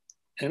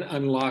 And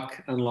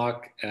unlock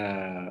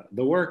the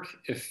work.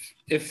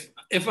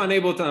 If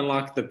unable to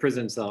unlock the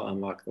prison cell,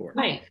 unlock the work.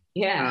 Right.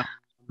 Yeah.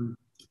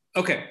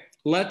 Okay.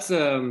 Let's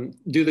do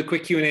the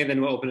quick Q&A, then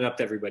we'll open it up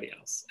to everybody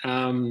else.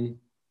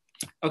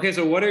 Okay.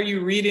 So what are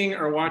you reading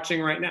or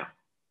watching right now?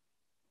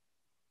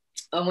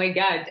 Oh my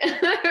God.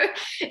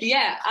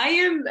 Yeah, I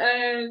am.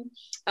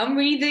 I'm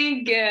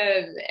reading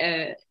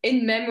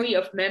In Memory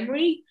of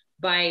Memory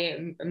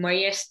by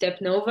Maria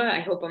Stepnova.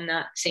 I hope I'm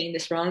not saying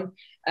this wrong.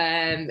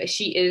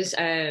 She is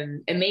a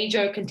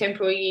major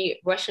contemporary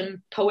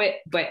Russian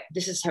poet, but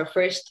this is her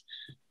first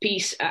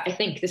piece. I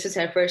think this is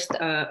her first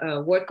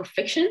work of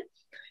fiction,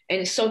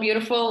 and it's so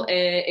beautiful.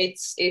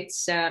 It's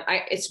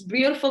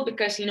beautiful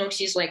because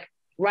she's like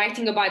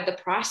writing about the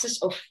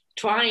process of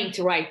trying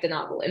to write the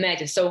novel.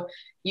 Imagine so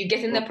you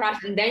get in the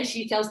process, and then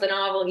she tells the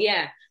novel,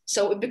 yeah.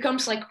 So it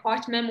becomes like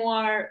part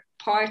memoir,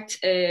 part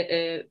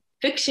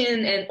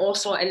fiction, and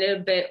also a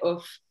little bit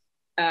of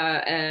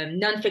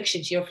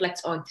nonfiction. She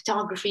reflects on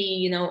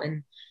photography,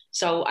 and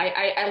so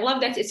I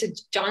love that it's a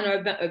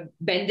genre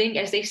bending,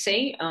 as they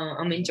say.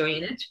 I'm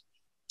enjoying it.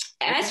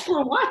 As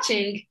for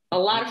watching, a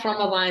lot of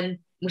Ramadan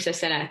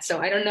musalsalat. So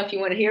I don't know if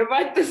you want to hear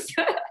about this.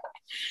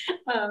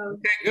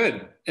 Okay,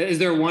 good. Is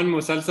there one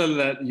musalsal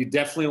that you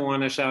definitely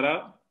want to shout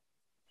out?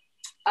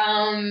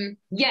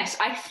 Yes,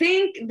 I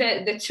think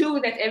that the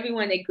two that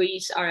everyone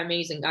agrees are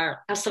amazing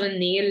are Qasr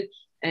al-Nil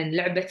and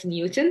La'bat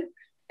Newton.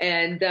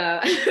 And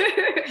I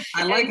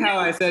like how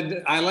I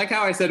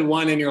said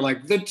one and you're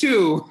like the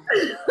two.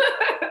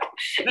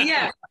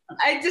 Yeah,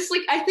 I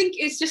think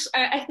it's just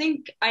I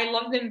think I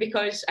love them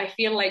because I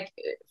feel like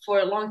for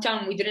a long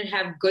time we didn't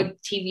have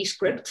good TV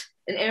script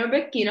in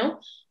Arabic, and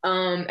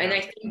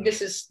I think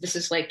this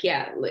is like,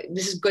 yeah,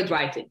 this is good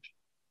writing.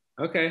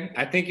 Okay,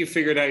 I think you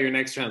figured out your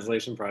next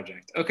translation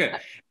project. Okay,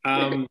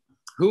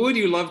 who would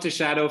you love to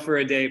shadow for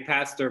a day,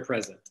 past or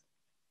present?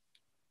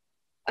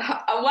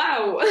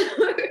 Wow,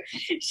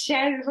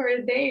 shadow for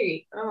a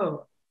day.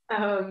 Oh,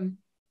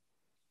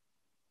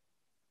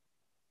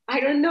 I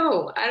don't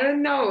know.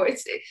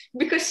 It's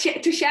because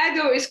to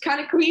shadow is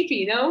kind of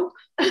creepy, no?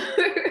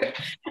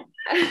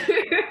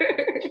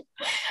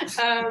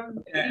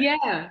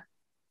 Yeah.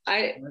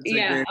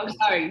 I'm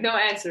sorry, no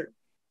answer.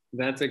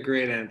 That's a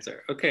great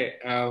answer. Okay.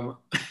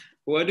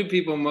 What do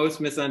people most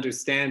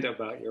misunderstand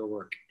about your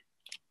work?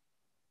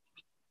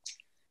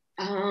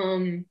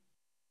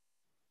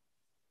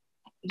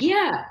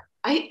 Yeah,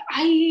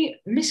 I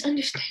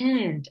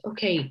misunderstand.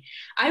 Okay.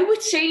 I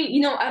would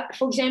say,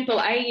 for example,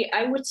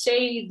 I would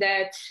say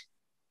that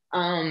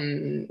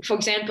for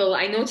example,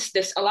 I noticed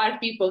this a lot of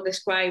people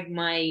describe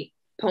my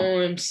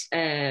poems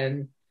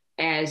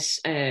as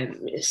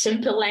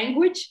simple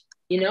language,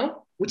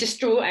 which is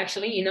true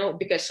actually,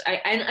 because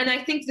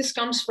I think this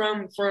comes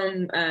from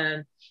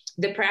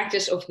the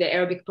practice of the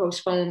Arabic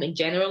prose poem in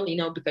general,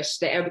 because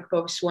the Arabic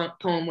prose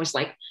poem was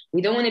like,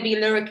 we don't want to be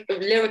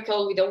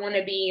lyrical, we don't want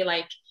to be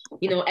like,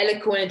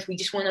 eloquent, we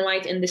just want to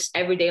write in this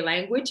everyday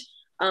language.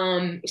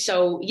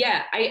 So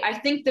yeah, I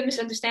think the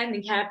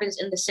misunderstanding happens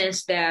in the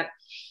sense that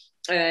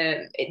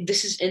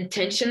this is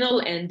intentional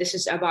and this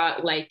is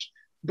about like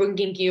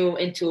bringing you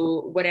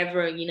into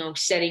whatever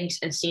settings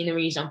and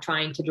sceneries I'm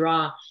trying to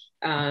draw,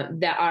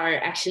 that are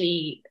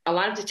actually a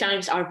lot of the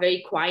times are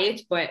very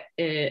quiet but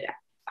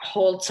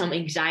hold some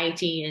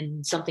anxiety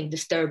and something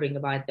disturbing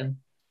about them.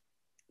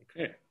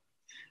 Okay.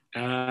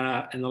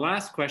 And the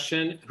last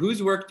question,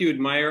 whose work do you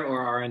admire or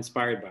are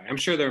inspired by? I'm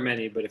sure there are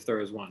many, but if there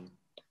is one.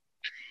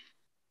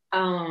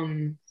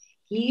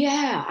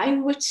 Yeah, I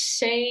would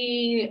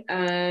say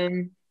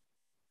I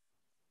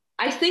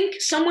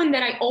think someone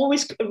that I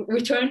always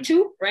return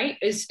to, right,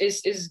 is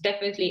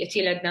definitely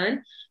Attila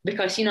Adnan,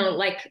 because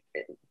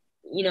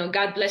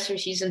God bless her,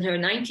 she's in her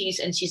 90s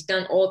and she's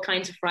done all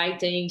kinds of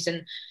writings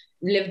and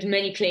lived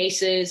many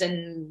places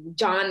and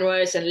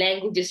genres and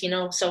languages,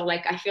 so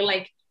like I feel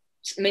like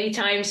many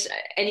times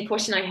any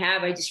question I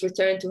have, I just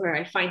return to her,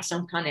 I find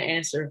some kind of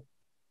answer.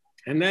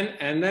 And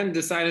then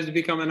decided to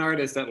become an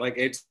artist at like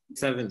age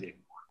 70.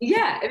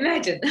 Yeah,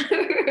 imagine.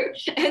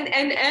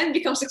 and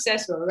become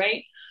successful,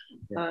 right?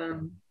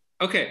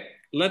 Okay,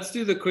 let's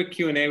do the quick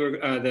Q&A,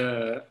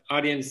 the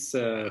audience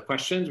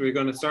questions. We're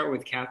going to start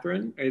with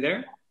Catherine. Are you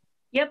there?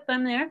 Yep,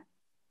 I'm there.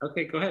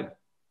 Okay, go ahead.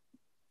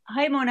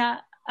 Hi,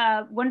 Mona.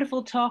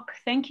 Wonderful talk.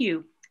 Thank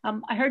you.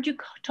 I heard you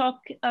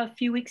talk a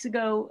few weeks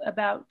ago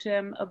about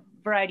a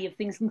variety of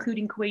things,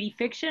 including Kuwaiti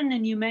fiction,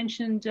 and you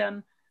mentioned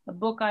a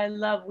book I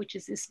love, which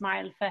is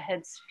Ismail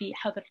Fahed's في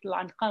حضرة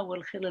العنقاء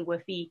والخل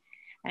الوفي.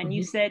 And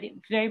you said it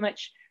very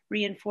much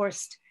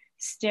reinforced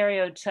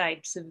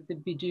stereotypes of the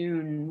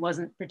Bidoon,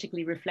 wasn't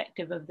particularly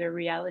reflective of their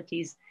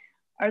realities.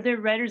 Are there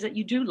writers that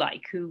you do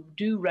like who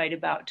do write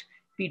about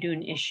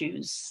Bidoon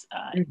issues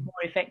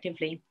more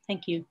effectively?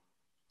 Thank you.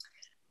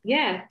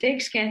 Yeah,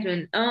 thanks,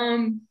 Catherine.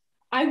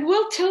 I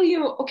will tell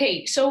you,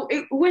 okay, so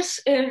it was,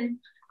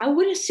 I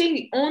wouldn't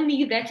say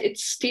only that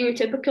it's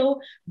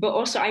stereotypical, but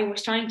also I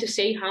was trying to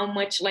say how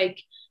much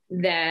like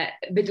the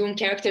Bidoon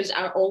characters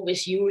are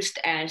always used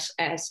as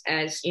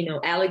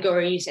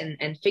allegories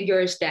and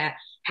figures that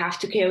have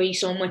to carry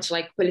so much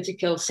like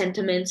political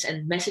sentiments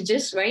and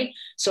messages, right?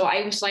 So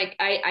I was like,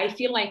 I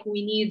feel like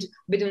we need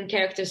Bidoon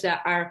characters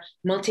that are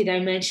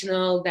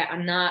multidimensional, that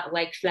are not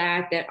like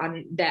flat,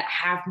 that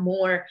have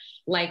more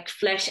like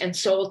flesh and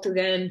soul to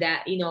them,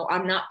 that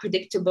are not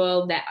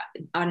predictable, that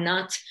are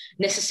not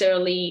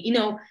necessarily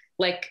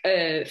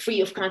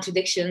free of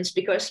contradictions,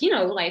 because, you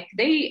know, like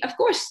of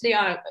course they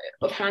are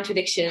of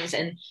contradictions,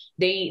 and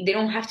they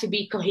don't have to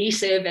be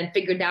cohesive and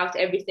figured out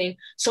everything.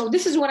 So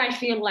this is what I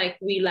feel like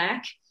we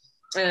lack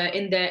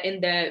in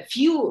the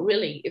few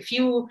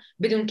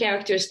Bidoon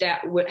characters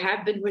that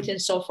have been written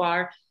so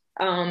far.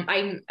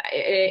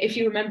 If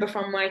you remember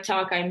from my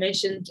talk, I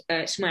mentioned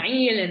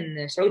Ismail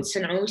and Saud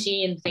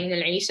Sanousi and Zain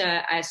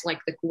al-Isa as like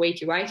the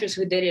Kuwaiti writers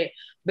who did it.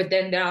 But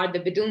then there are the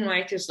Bidoon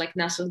writers like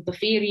Nasr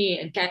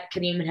al-Dhafiri and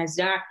Kareem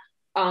al-Hazzar.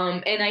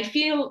 And I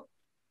feel,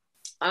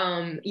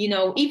 you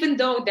know, even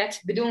though that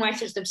Bidoon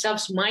writers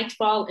themselves might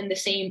fall in the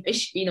same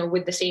issue, you know,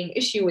 with the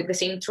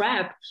same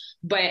trap,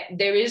 but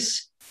there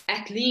is,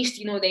 at least,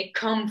 you know, they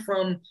come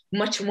from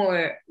much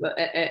more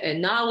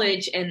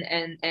knowledge, and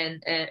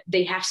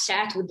they have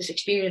sat with this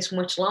experience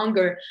much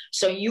longer.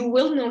 So you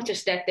will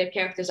notice that their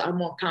characters are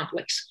more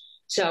complex.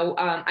 So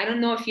I don't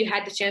know if you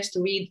had the chance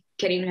to read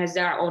Kareem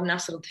Hazzar or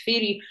Nasr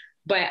al-Dhafiri,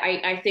 but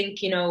I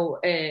think, you know,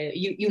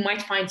 you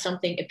might find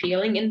something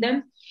appealing in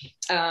them.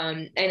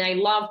 And I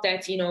love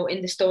that, you know,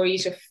 in the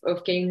stories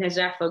of Kareem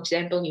Hazzar, for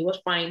example, you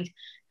will find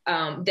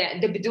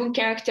that the Bidoon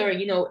character,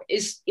 you know,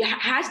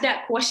 has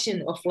that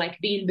question of like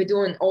being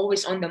Bidoon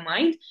always on the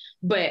mind,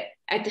 but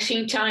at the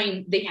same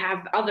time they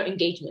have other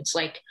engagements,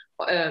 like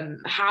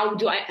how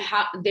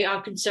they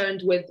are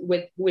concerned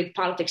with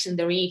politics in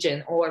the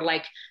region, or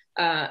like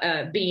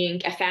being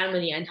a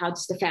family, and how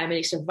does the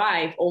family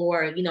survive,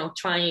 or, you know,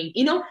 trying,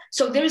 you know,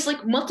 so there's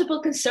like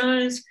multiple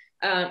concerns.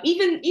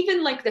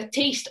 Even like the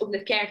taste of the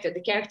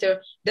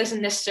character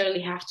doesn't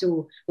necessarily have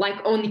to like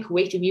only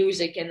Kuwaiti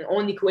music and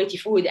only Kuwaiti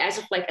food as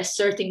of like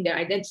asserting their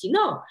identity.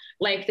 No,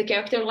 like the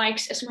character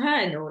likes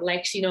Asmahan, or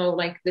likes, you know,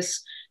 like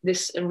this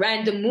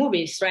random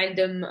movies,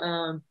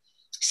 random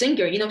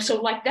singer, you know.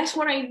 So like that's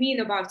what I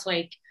mean about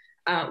like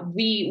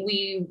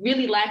we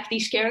really lack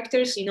these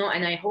characters, you know,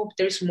 and I hope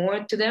there's more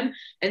to them.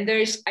 And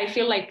I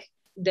feel like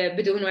the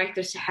Bidoon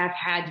writers have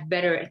had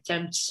better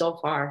attempts so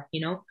far,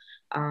 you know.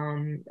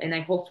 And I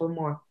hope for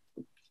more.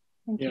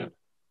 Thank you.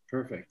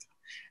 Perfect.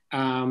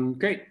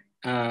 Great.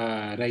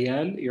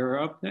 Rayel, you're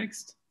up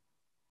next.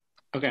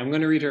 Okay, I'm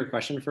going to read her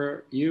question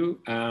for you.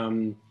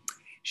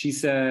 She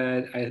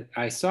said,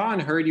 I saw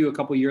and heard you a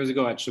couple years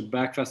ago at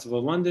Chapbook Festival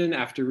of London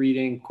after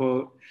reading,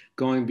 quote,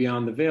 Going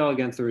Beyond the Veil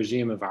Against the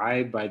Regime of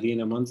Aib by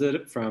Dina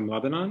Munzir from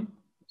Lebanon.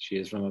 She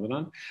is from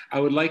Lebanon. I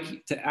would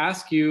like to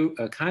ask you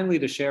kindly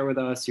to share with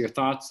us your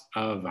thoughts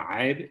of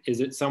Aib. Is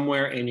it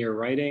somewhere in your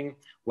writing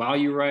while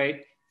you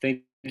write?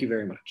 Thank you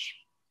very much.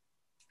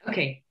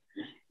 Okay.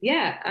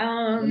 Yeah.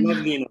 I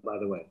love Dina, by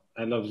the way.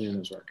 I love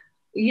Dina's work.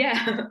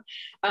 Yeah.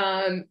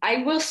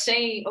 I will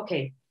say,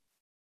 okay,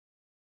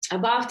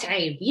 about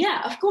Aib.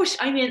 Yeah, of course.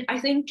 I mean, I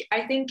think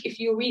if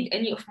you read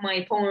any of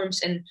my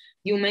poems, and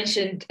you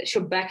mentioned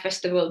Chapbook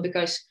Festival,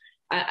 because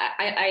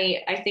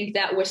I think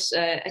that was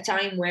a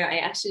time where I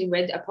actually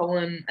read a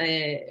poem,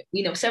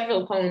 you know,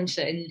 several poems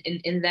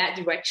in that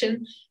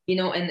direction, you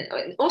know,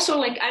 and also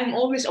like I'm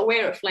always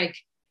aware of like,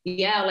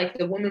 yeah, like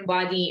the woman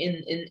body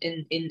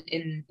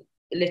in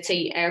let's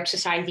say Arab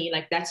society,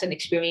 like that's an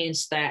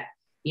experience that,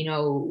 you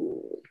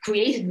know,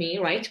 created me,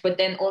 right? But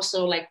then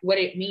also like what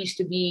it means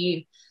to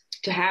be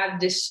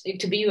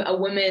a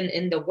woman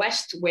in the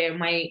West, where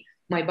my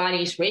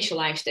body is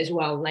racialized as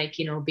well, like,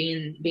 you know,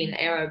 being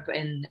Arab.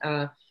 And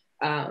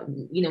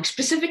you know,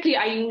 specifically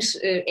I use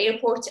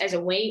airports as a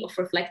way of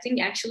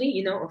reflecting, actually,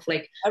 you know, of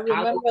like I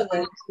remember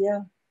that.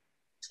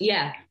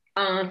 Yeah.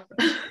 I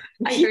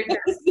heard that.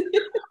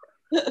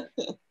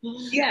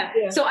 Yeah.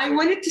 So I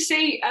wanted to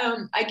say,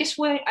 I guess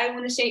what I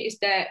want to say is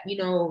that, you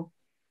know,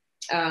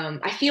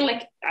 I feel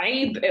like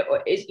Aib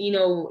is, you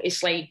know,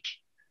 it's like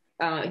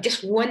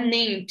just one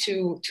name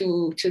to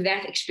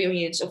that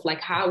experience of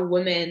like how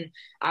women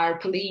are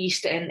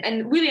policed,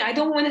 and really I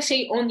don't want to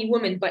say only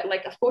women, but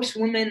like of course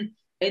women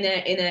in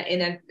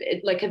a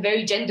like a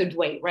very gendered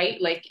way,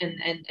 right? Like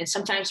and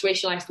sometimes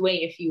racialized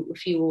way if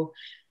you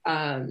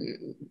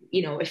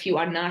you know, if you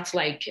are not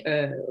like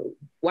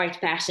white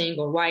passing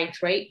or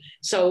white, right?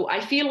 So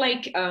I feel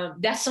like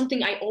that's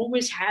something I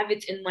always have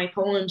it in my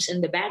poems, in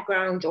the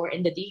background or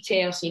in the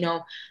details, you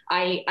know.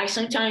 I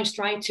sometimes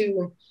try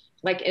to,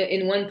 like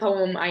in one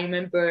poem I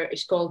remember,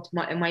 it's called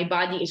my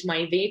body is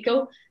my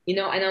vehicle, you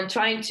know, and I'm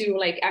trying to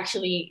like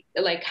actually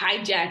like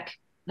hijack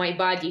my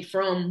body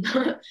from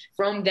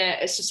from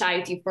the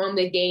society, from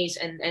the gaze,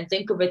 and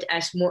think of it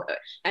as more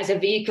as a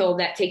vehicle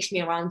that takes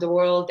me around the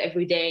world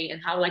every day,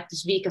 and how like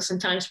this vehicle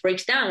sometimes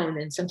breaks down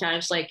and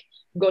sometimes like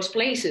goes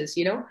places,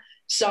 you know.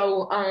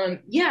 So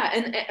yeah,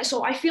 and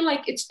so I feel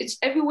like it's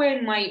everywhere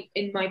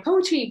in my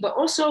poetry, but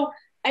also,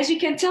 as you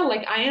can tell,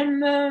 like I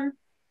am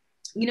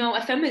you know,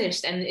 a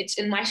feminist, and it's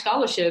in my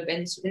scholarship and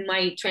it's in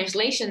my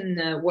translation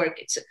work.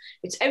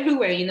 It's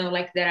everywhere, you know,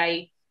 like that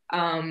I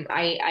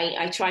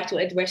try to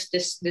address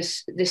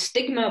this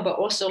stigma, but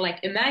also like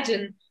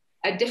imagine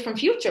a different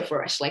future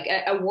for us, like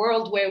a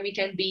world where we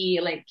can be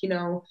like, you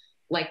know,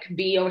 like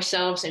be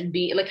ourselves and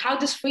be like, how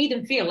does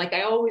freedom feel? Like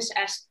I always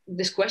ask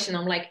this question.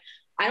 I'm like,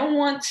 I don't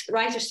want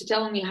writers to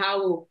tell me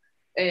how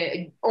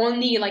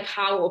only like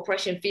how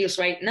oppression feels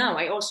right now.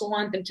 I also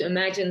want them to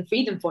imagine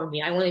freedom for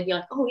me. I want to be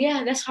like, oh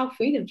yeah, that's how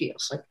freedom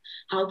feels. Like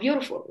how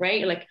beautiful,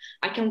 right? Like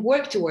I can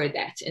work toward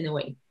that in a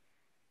way.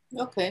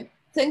 Okay,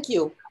 thank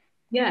you.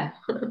 Yeah,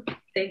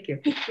 thank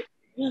you.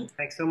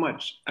 Thanks so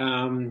much.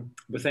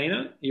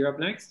 Busaina, you're up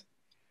next.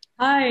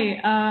 Hi,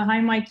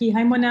 hi Mikey,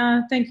 hi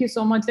Mona. Thank you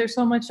so much. There's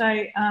so much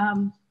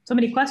so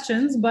many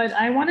questions, but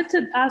I wanted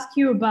to ask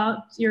you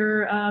about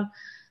your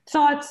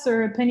thoughts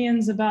or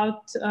opinions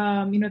about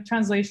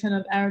translation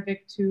of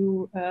Arabic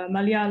to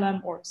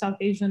Malayalam or South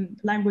Asian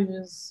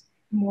languages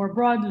more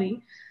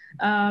broadly.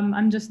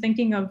 I'm just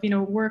thinking of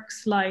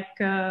works like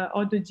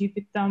Odu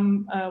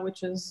Jipitam,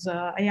 which is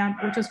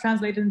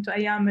translated into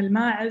Ayam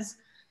al-Ma'az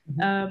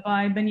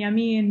by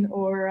Benjamin,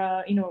 or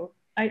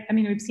I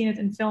mean we've seen it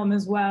in film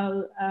as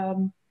well,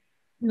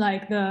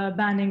 like the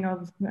banning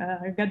of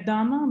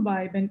Gaddama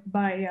by the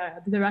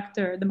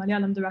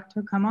Malayalam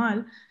director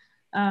Kamal,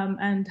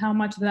 and how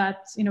much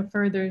that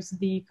furthers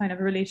the kind of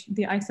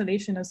the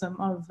isolationism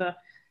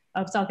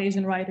of South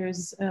Asian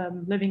writers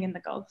living in the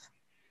Gulf.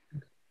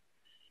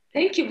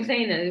 Thank you,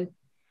 Zaina.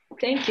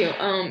 Thank you.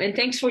 And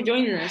thanks for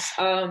joining us.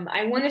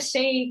 I want to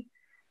say,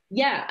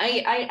 yeah,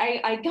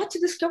 I got to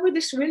discover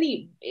this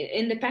really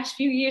in the past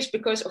few years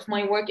because of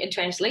my work in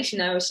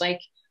translation. I was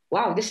like,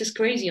 wow, this is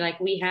crazy.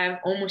 Like we have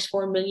almost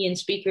 4 million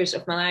speakers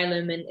of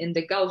Malayalam in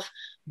the Gulf,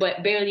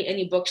 but barely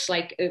any books.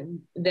 Like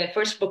the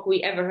first book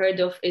we ever heard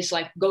of is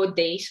like Goat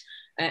Days,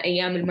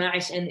 Ayam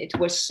al-Ma'is, and it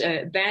was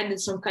banned in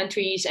some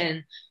countries,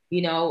 and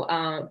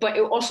but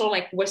it also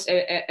like was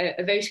a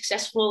very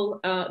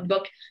successful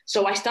book.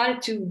 So I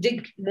started to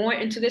dig more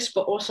into this,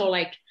 but also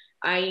like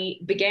I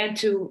began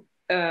to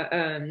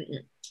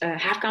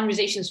have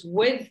conversations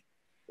with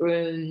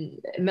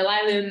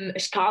Malayalam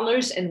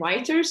scholars and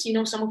writers.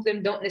 Some of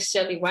them don't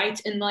necessarily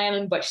write in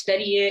Malayalam, but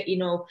study it.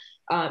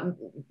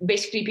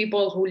 Basically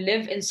people who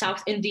live in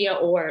South India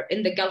or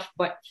in the Gulf,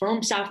 but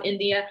from South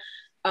India.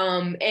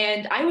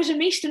 And I was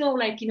amazed to know,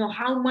 like,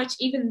 how much,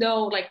 even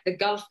though like the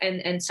Gulf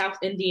and South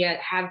India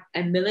have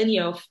a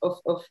millennia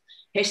of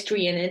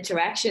history and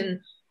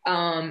interaction,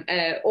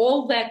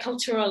 all that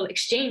cultural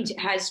exchange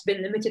has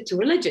been limited to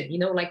religion.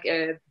 Like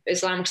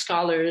Islamic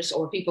scholars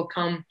or people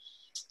come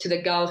to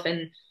the Gulf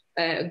and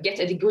get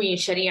a degree in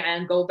Sharia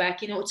and go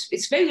back.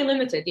 It's very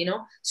limited.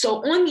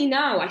 So only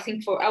now, I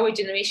think, for our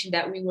generation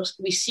that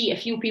we see a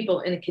few people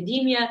in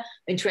academia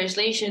and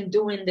translation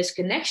doing this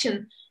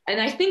connection. And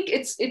I think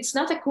it's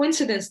not a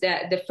coincidence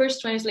that the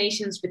first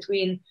translations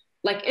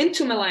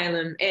into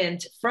Malayalam and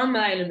from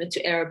Malayalam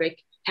into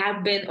Arabic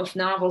have been of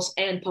novels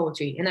and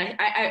poetry. And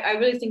I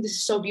really think this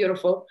is so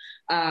beautiful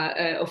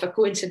of a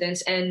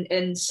coincidence,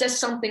 and says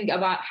something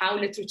about how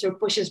literature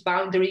pushes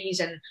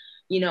boundaries and,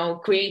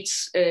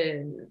 creates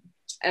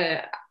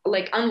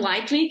like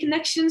unlikely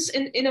connections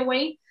in a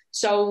way.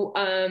 So,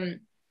 and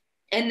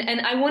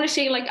I want to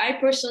say, like, I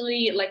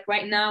personally, like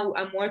right now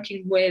I'm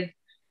working with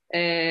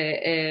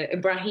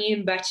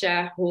Ibrahim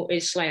Bacha, who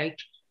is like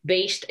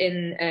based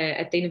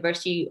at the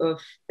University of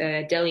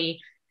Delhi,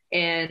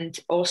 and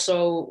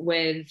also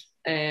with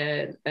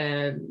Dr.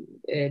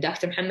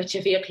 Muhammad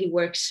Shafiq. He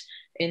works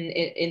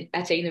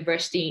at a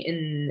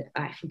university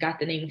I forgot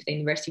the name of the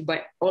university,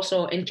 but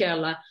also in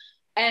Kerala,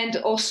 and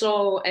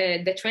also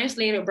the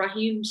translator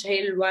Ibrahim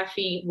Sahil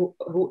Wafi,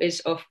 who is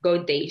of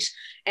Goat Days.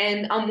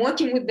 And I'm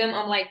working with them.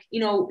 I'm like,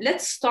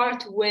 let's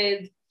start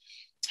with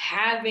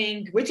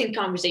having written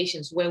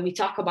conversations where we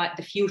talk about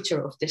the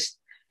future of this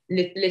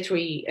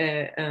literary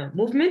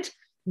movement,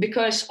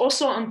 because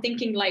also I'm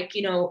thinking like,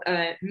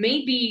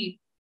 maybe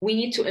we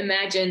need to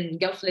imagine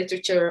Gulf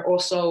literature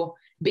also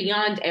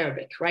beyond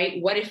Arabic,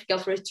 right? What if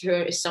Gulf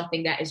literature is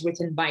something that is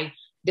written by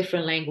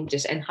different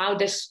languages, and how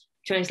does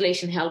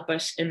translation help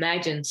us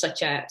imagine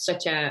such a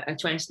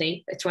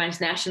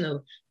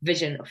transnational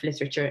vision of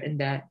literature in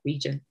that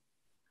region?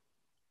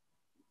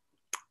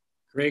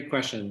 Great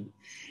question.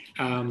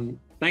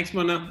 Thanks,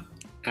 Mona.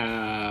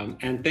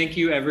 And thank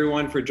you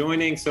everyone for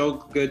joining. So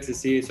good to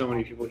see so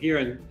many people here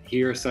and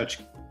hear such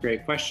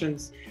great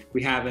questions.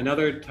 We have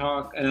another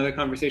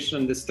conversation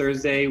on this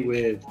Thursday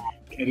with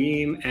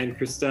Kareem and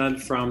Christelle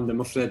from the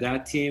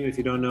Mufradat team. If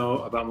you don't know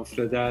about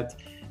Mufradat,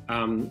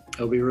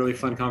 it'll be a really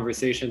fun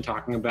conversation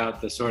talking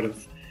about the sort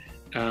of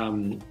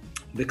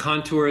the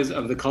contours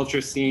of the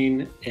culture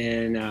scene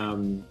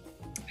in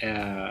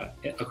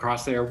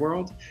across the Arab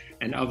world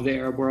and of the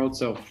Arab world.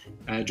 So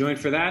join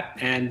for that.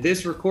 And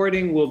this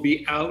recording will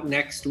be out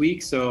next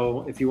week.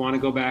 So if you want to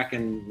go back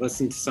and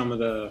listen to some of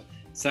the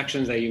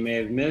sections that you may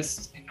have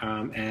missed,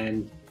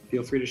 and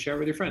feel free to share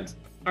with your friends.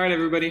 All right,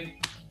 everybody.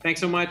 Thanks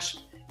so much.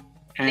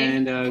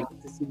 And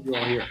good to see you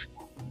all here.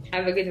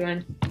 Have a good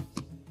one.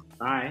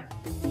 Bye.